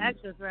 she's the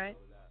actress, right?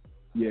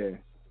 Yeah,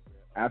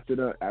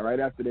 right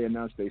after they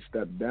announced they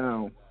stepped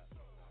down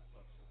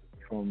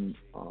from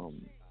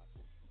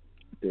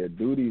their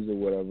duties or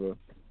whatever,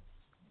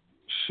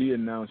 she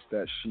announced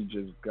that she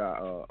just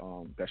got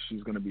that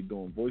she's gonna be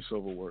doing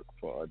voiceover work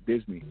for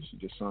Disney. She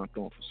just signed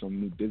on for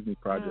some new Disney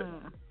project.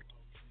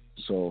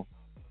 So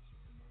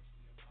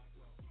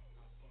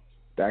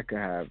that could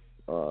have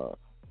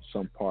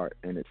some part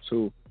in it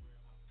too.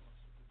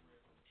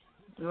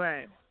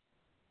 Right.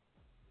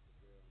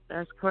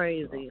 That's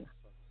crazy.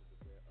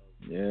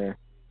 Yeah.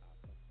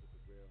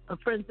 A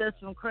princess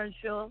from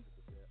Crenshaw.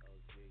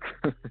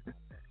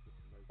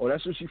 Oh,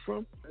 that's where she's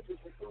from?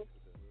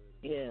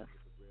 Yeah.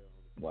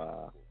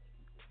 Wow.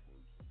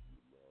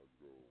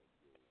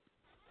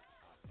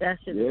 That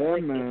shit is yeah,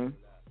 wicked. Man.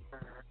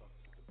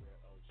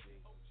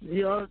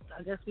 I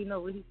guess we know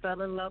what he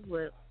fell in love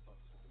with.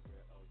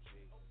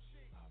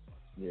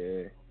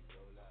 Yeah.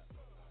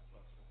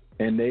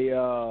 And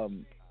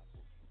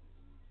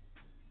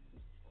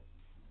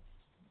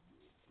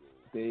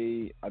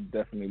I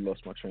definitely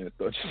lost my train of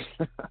thought.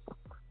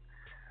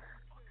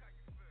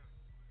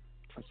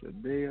 I said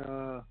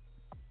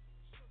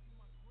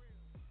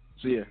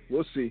so yeah,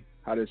 we'll see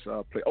how this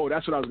play. Oh,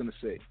 that's what I was gonna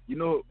say. You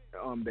know,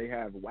 they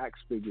have wax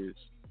figures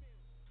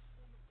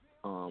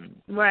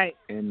right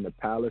in the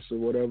palace or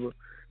whatever.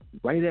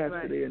 Right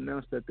after they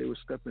announced that they were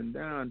stepping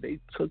down, they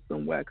took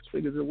them wax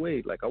figures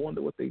away. Like, I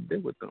wonder what they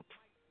did with them.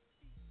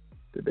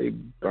 Did they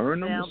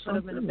burn them or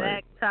something? Put them in the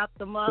back, chop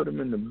them up. Put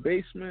them in the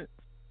basement.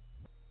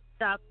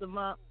 Chop them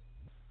up.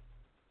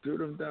 Threw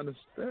them down the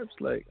steps.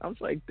 Like, I was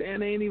like,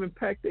 damn, they ain't even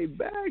packed their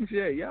bags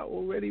yet. Y'all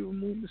already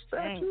removed the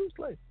statues?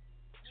 Like,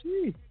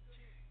 gee.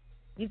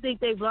 You think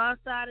they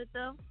blindsided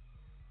them?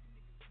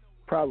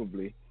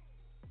 Probably.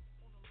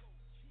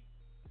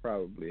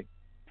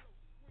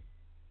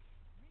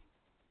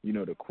 You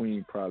know, the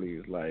queen probably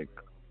is like,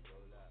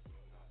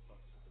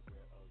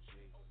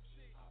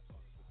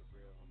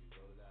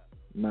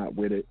 not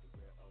with it.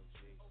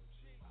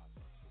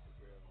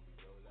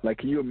 Like,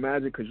 can you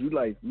imagine? Because you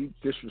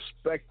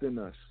disrespecting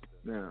us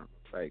now.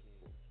 Like,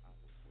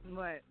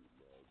 right.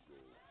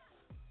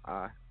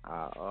 Our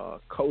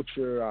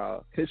culture,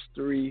 our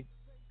history.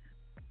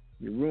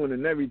 You're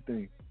ruining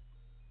everything.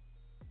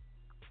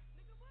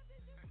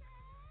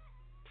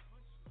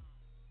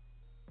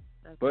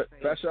 But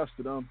fast shouts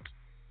to them.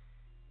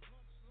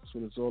 That's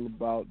what it's all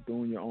about,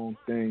 doing your own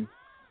thing,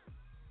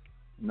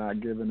 not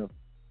giving a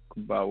fuck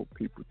about what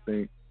people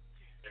think.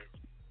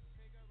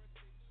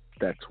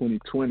 That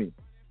 2020.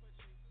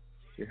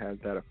 It has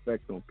that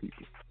effect on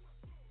people.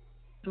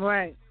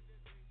 Right.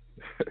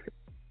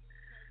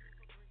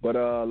 But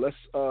let's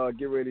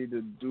get ready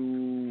to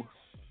do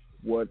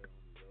what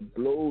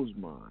blows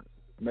mine.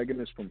 Megan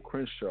is from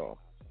Crenshaw.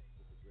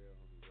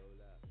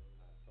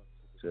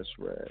 Just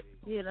read.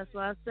 Yeah, that's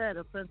what I said.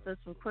 A princess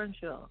from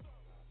Crenshaw.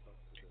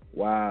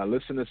 Wow,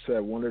 listener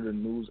said one of the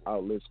news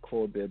outlets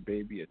called their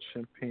baby a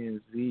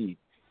chimpanzee.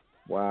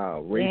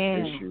 Wow,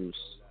 race issues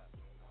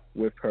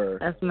with her.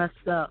 That's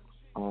messed up.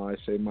 I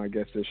say my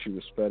guess is she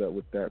was fed up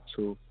with that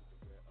too.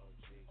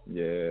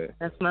 Yeah.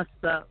 That's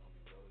messed up.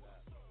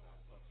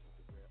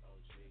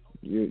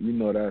 You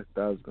know that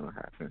was gonna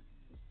happen.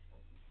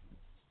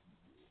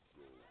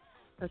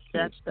 That's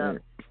jacked up.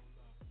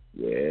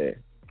 Yeah.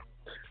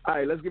 All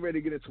right, let's get ready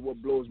to get into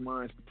what blows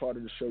minds. The part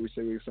of the show we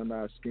say it's under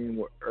our skin,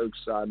 what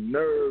irks our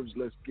nerves.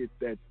 Let's get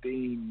that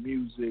theme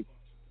music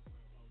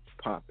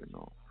popping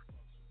off.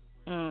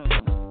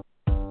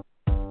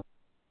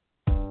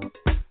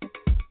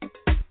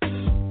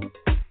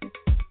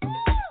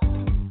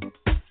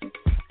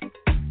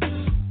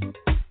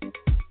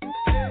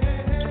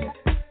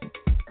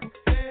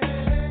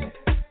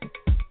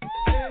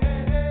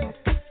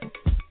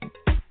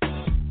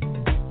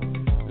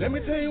 Let me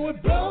tell you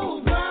what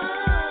blows my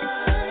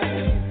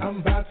mind. I'm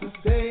about to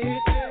say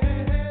it,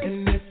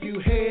 and if you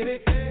hate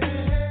it,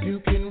 you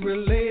can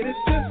relate it.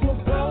 This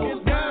what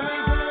blows my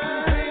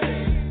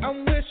mind.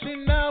 I'm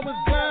wishing I was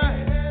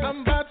blind.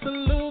 I'm about to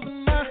lose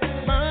my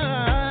mind.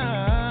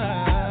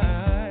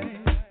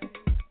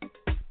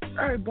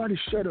 Everybody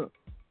shut up.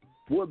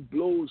 What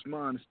blows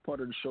mine is part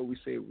of the show we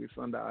say it's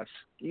under our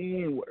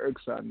skin, what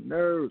irks our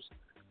nerves.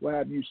 What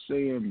have you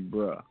saying,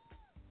 bruh?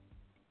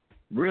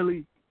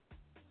 Really?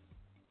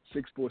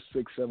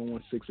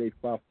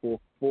 646-716-8544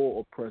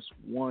 or press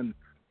 1.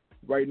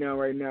 Right now.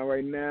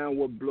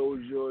 What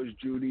blows yours,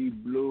 Judy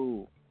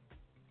Blue?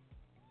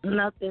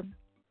 Nothing.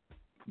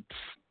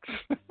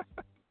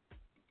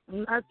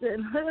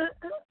 Nothing.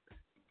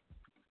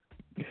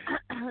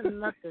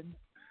 Nothing.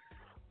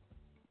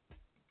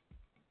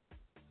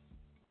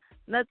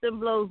 Nothing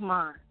blows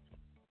mine.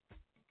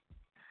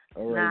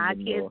 Right, I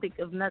can't think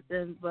of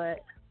nothing,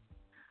 but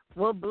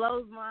what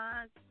blows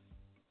mine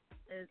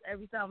is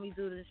every time we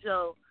do the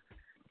show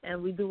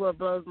and we do what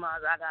blows mine,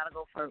 I gotta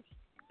go first.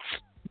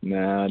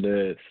 Now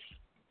this.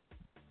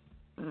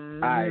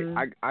 Mm-hmm.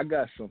 I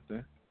got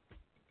something.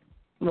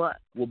 What?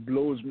 What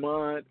blows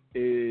mine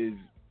is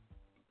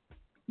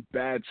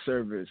bad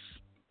service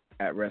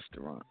at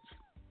restaurants.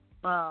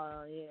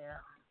 Oh yeah.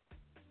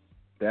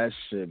 That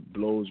shit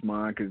blows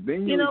mine because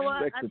then you know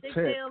expect what? a I think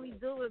tip. they only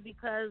do it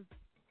because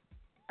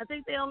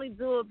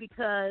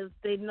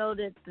they know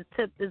that the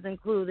tip is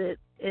included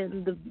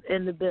in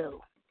the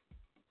bill.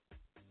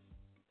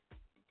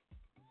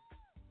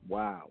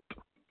 Wow.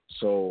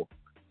 So,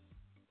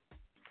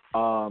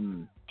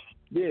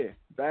 yeah,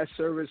 bad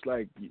service.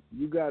 Like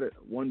you got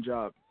one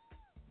job,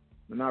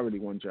 well, not really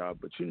one job,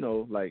 but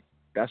like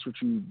that's what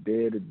you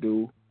dare to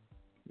do.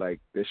 Like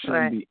there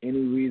shouldn't be any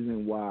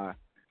reason why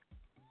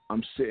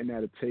I'm sitting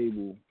at a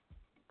table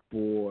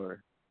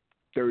for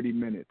 30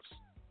 minutes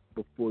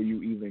before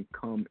you even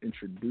come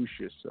introduce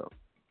yourself.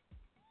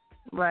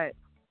 Right.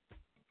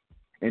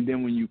 And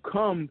then when you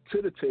come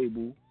to the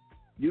table,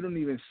 you don't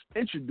even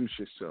introduce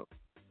yourself.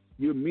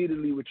 You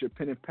immediately with your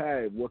pen and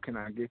pad, what can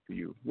I get for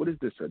you? What is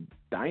this, a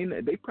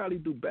diner? They probably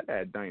do better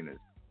at diners.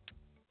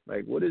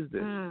 Like, what is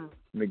this?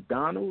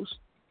 McDonald's?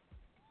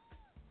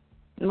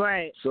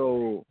 Right.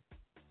 So,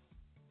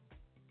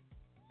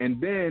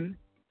 and then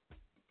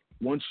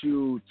once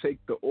you take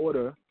the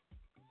order,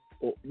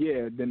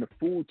 then the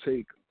food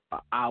take an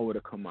hour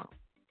to come out.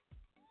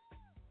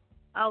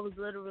 I was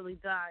literally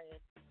dying.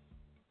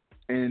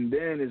 And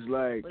then it's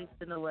like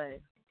wasting away.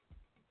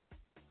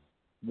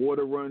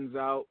 Water runs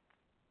out.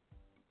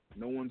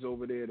 No one's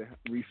over there to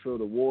refill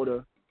the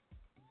water.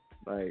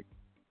 Like,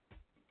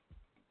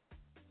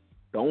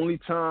 the only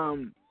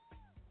time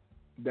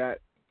that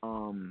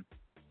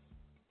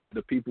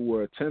the people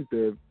were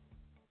attentive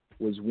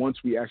was once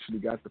we actually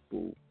got the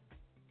food.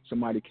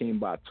 Somebody came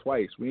by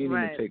twice. We didn't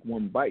even take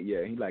one bite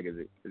yet. He's like, is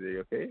it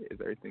okay? Is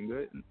everything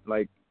good?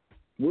 Like,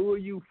 where were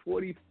you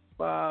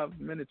 45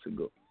 minutes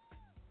ago?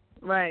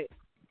 Right.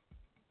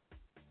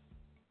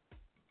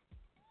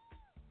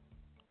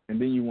 And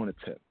then you want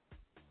to tip.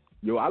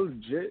 Yo, I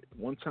legit,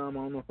 one time,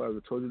 I don't know if I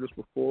ever told you this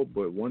before,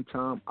 but one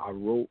time I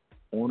wrote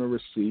on a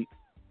receipt,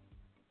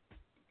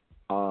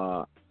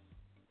 I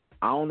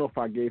don't know if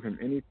I gave him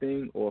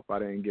anything or if I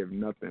didn't give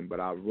nothing,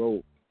 but I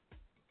wrote,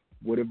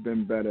 would have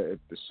been better if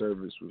the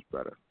service was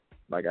better.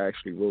 Like, I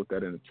actually wrote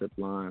that in the tip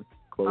line,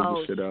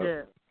 closed the shit up,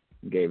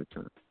 and gave it to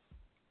him.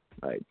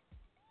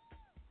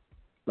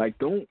 Like,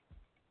 don't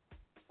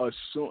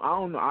assume, I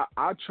don't know,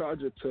 I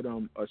charge it to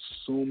them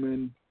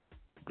assuming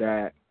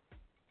that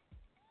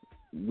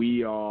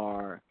we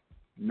are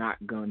not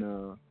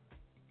gonna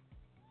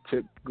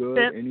tip good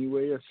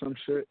anyway or some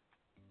shit.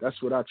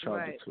 That's what I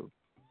charge it to.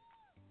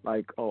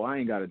 Like, oh, I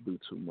ain't gotta do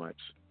too much.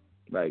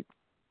 Like,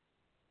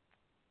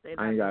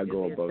 I ain't gotta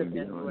go above and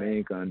beyond. They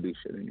ain't gonna do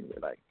shit anyway.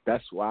 Like,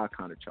 that's why I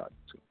kind of charge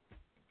it to.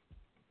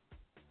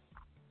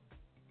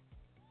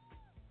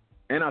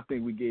 And I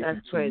think we gave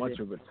him too much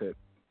of a tip.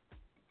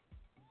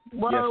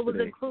 Well, it was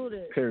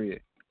included. Period.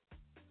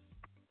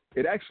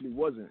 It actually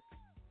wasn't.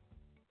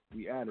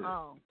 We added it.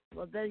 Oh,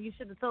 well then you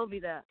should have told me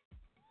that.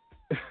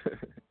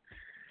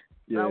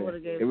 Yeah, I would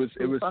have gave it was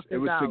 $2.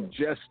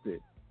 suggested.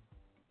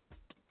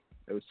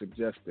 It was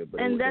suggested,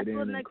 but and they that's didn't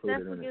what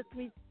include it in it.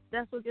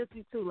 That's what gets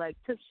me too. Like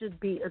tips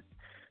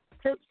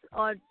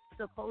are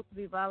supposed to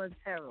be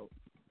voluntary.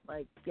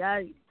 Like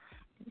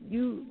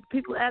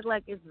people act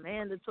like it's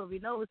mandatory.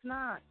 No, it's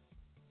not.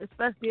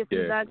 Especially if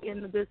you're not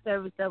getting the good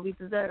service that we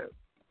deserve.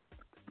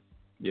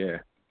 Yeah,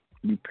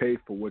 you pay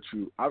for what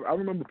you. I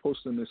remember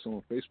posting this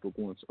on Facebook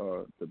once.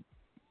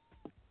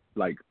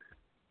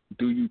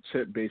 Do you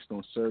tip based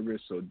on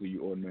service or do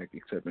you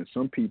automatically tip? And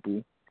some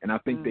people, and I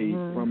think they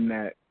from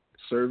that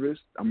service.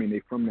 I mean, they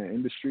from that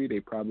industry.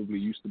 They probably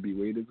used to be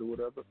waiters or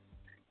whatever.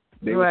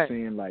 They were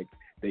saying like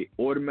they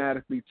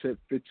automatically tip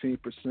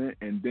 15%,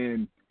 and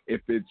then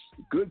if it's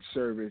good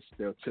service,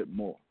 they'll tip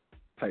more,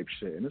 type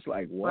shit. And it's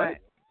like what?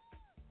 Right.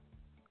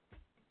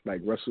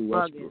 Like Russell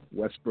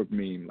Westbrook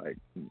meme, like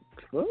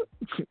what?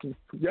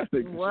 Y'all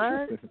think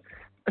what?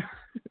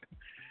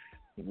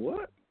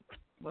 What?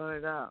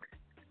 Word up.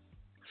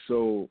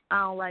 So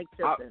I don't like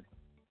tipping.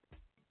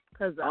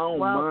 Cause I don't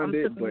mind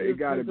it, but it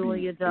gotta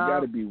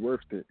be worth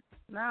it.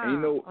 Nah, and you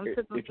know, I'm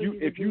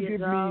if you give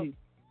me,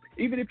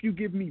 even if you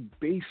give me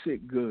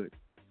basic good,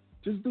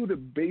 just do the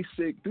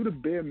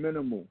bare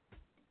minimum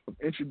of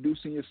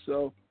introducing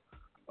yourself,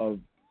 of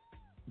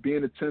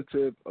being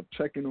attentive, of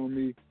checking on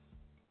me.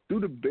 Do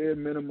the bare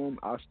minimum,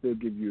 I'll still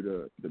give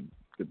you the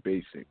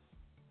basic.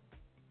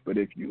 But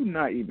if you're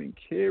not even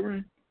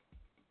caring,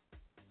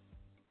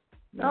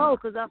 no,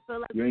 because I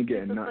feel like you ain't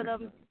getting nothing for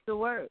them to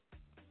work.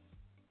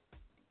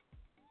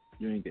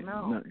 You ain't getting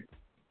nothing.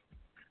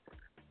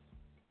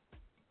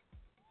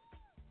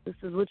 This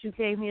is what you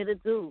came here to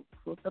do.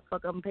 What the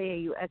fuck I'm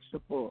paying you extra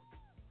for?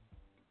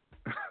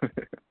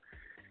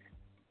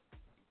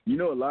 You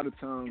know, a lot of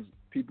times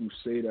people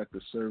say that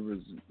the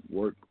servers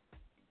work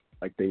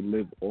like they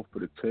live off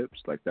of the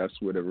tips, like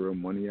that's where the real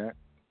money at.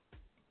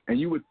 And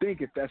you would think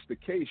if that's the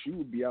case, you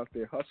would be out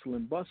there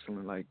hustling,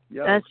 bustling, like,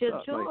 yo, that's your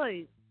up?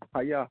 choice.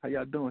 Like, how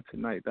y'all doing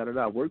tonight? Da da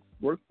da. Work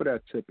for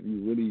that tip if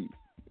you really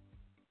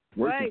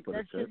working for the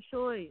tip. Right, that's your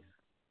choice.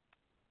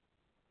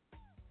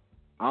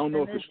 I don't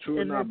know if it's true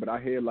or not, but I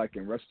hear like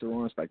in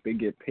restaurants, like they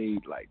get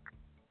paid like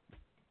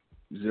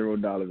 $0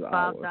 an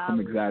hour.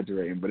 I'm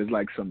exaggerating, but it's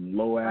like some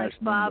low ass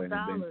number, and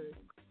then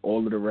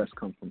all of the rest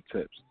come from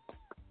tips.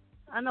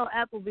 I know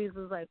Applebee's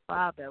was like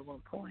 $5 at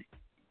one point.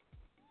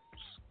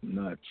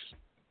 Nuts.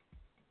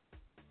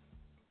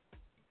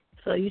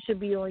 So you should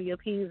be on your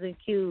P's and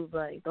Q's.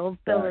 Like, don't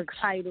feel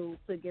entitled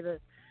to get a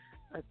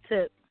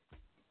tip,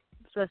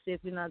 especially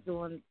if you're not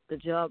doing the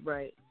job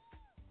right.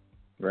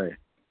 Right.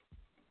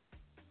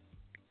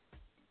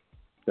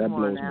 That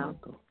blows my mind.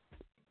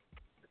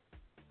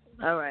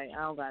 All right,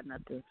 I don't got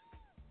nothing.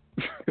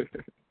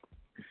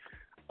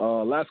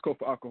 Last call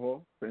for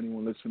alcohol. For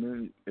anyone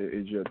listening, it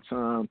is your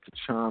time to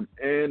chime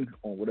in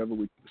on whatever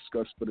we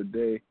discussed for the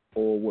day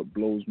or what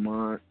blows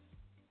mine.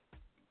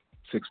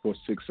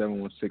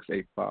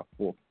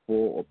 646-716-8544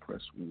 or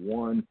press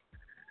 1.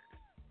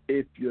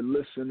 If you're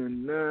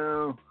listening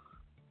now,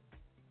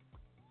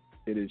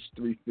 it is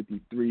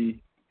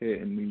 3:53 here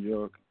in New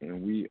York,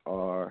 and we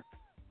are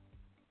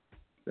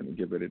going to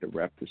get ready to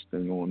wrap this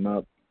thing on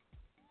up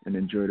and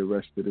enjoy the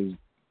rest of this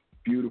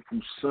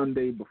beautiful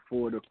Sunday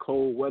before the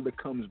cold weather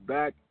comes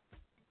back.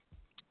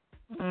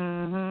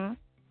 Mm-hmm.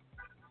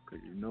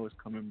 Because you know it's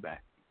coming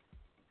back.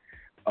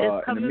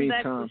 It's coming in the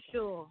meantime, back for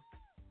sure.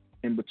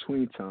 In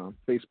between time,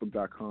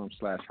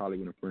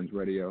 Facebook.com/Holliewood and Friends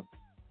Radio.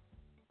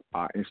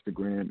 Our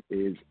Instagram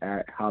is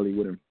at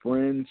Holliewood and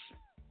Friends.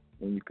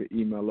 And you can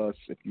email us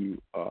if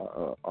you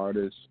are an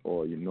artist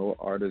or you know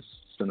artists.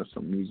 Send us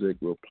some music.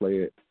 We'll play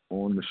it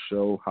on the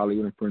show.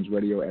 Holliewood and Friends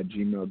Radio at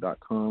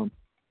gmail.com.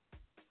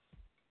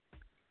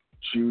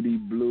 Judy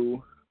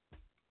Blue,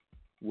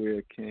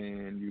 where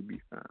can you be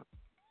found?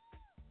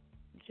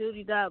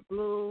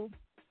 Judy.Blue.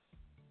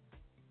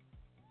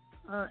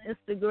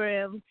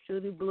 Instagram,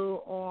 Judy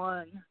Blue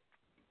on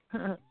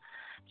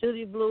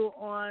Judy Blue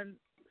on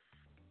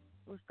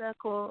what's that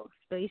called?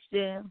 Space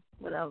Jam,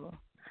 whatever.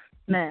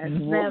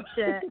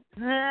 Snapchat.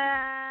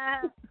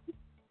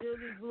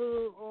 Judy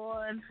Blue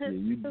on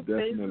you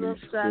definitely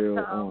still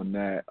on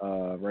that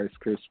Rice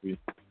Krispie.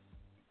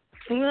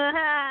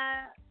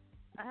 I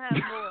have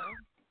more.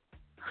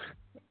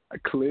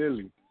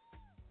 Clearly.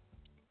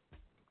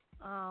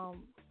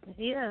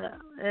 Yeah,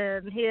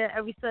 and here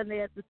every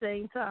Sunday at the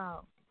same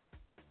time.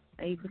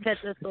 And you can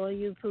catch us on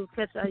YouTube.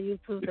 Catch our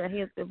YouTube at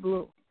Hampton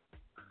Blue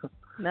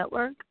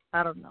Network.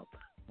 I don't know.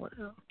 What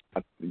else?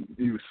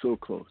 You were so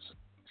close.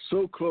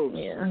 So close.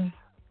 Yeah.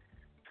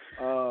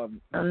 I'll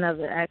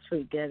never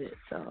actually get it,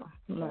 so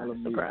I'm not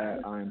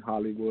surprised. I'm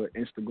Holliewood.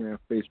 Instagram,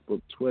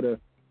 Facebook, Twitter.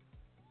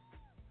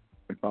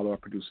 And follow our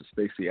producer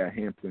Stacy at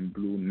Hampton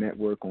Blue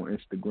Network on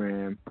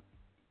Instagram.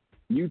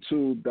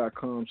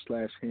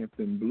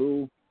 YouTube.com/Hampton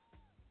Blue,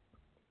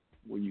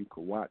 where you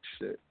can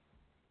watch it.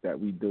 that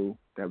we do,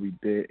 that we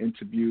did,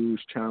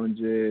 interviews,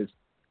 challenges,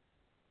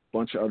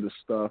 bunch of other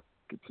stuff.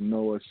 Get to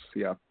know us,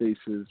 see our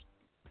faces.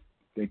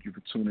 Thank you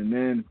for tuning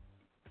in.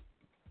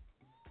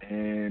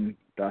 And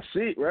that's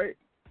it, right?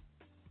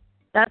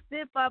 That's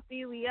it,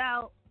 puppy. We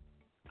out.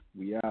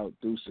 We out.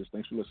 Deuces.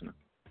 Thanks for listening.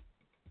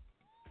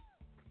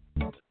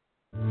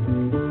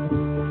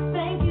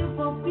 Thank you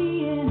for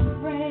being a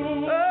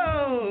friend.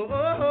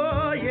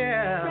 Oh,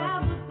 yeah.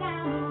 Travel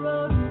down the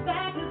road and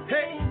back again.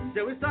 Hey,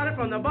 so we started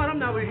from the bottom,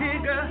 now we're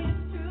here, girl.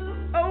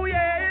 Oh,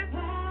 yeah.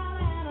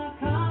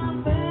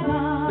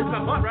 This is my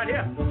part right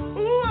here.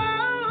 Ooh,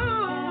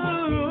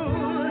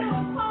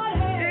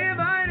 if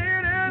I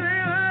did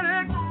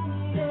everything,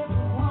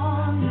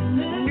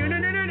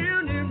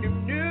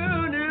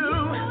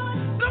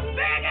 the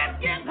biggest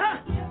gift,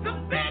 the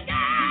biggest.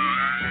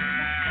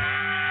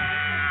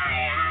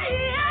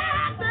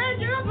 Thank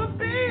you for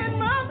being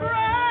my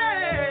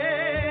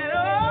friend.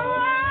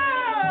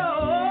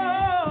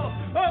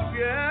 Oh,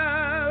 yeah.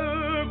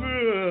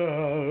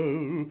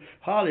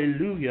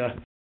 Hallelujah.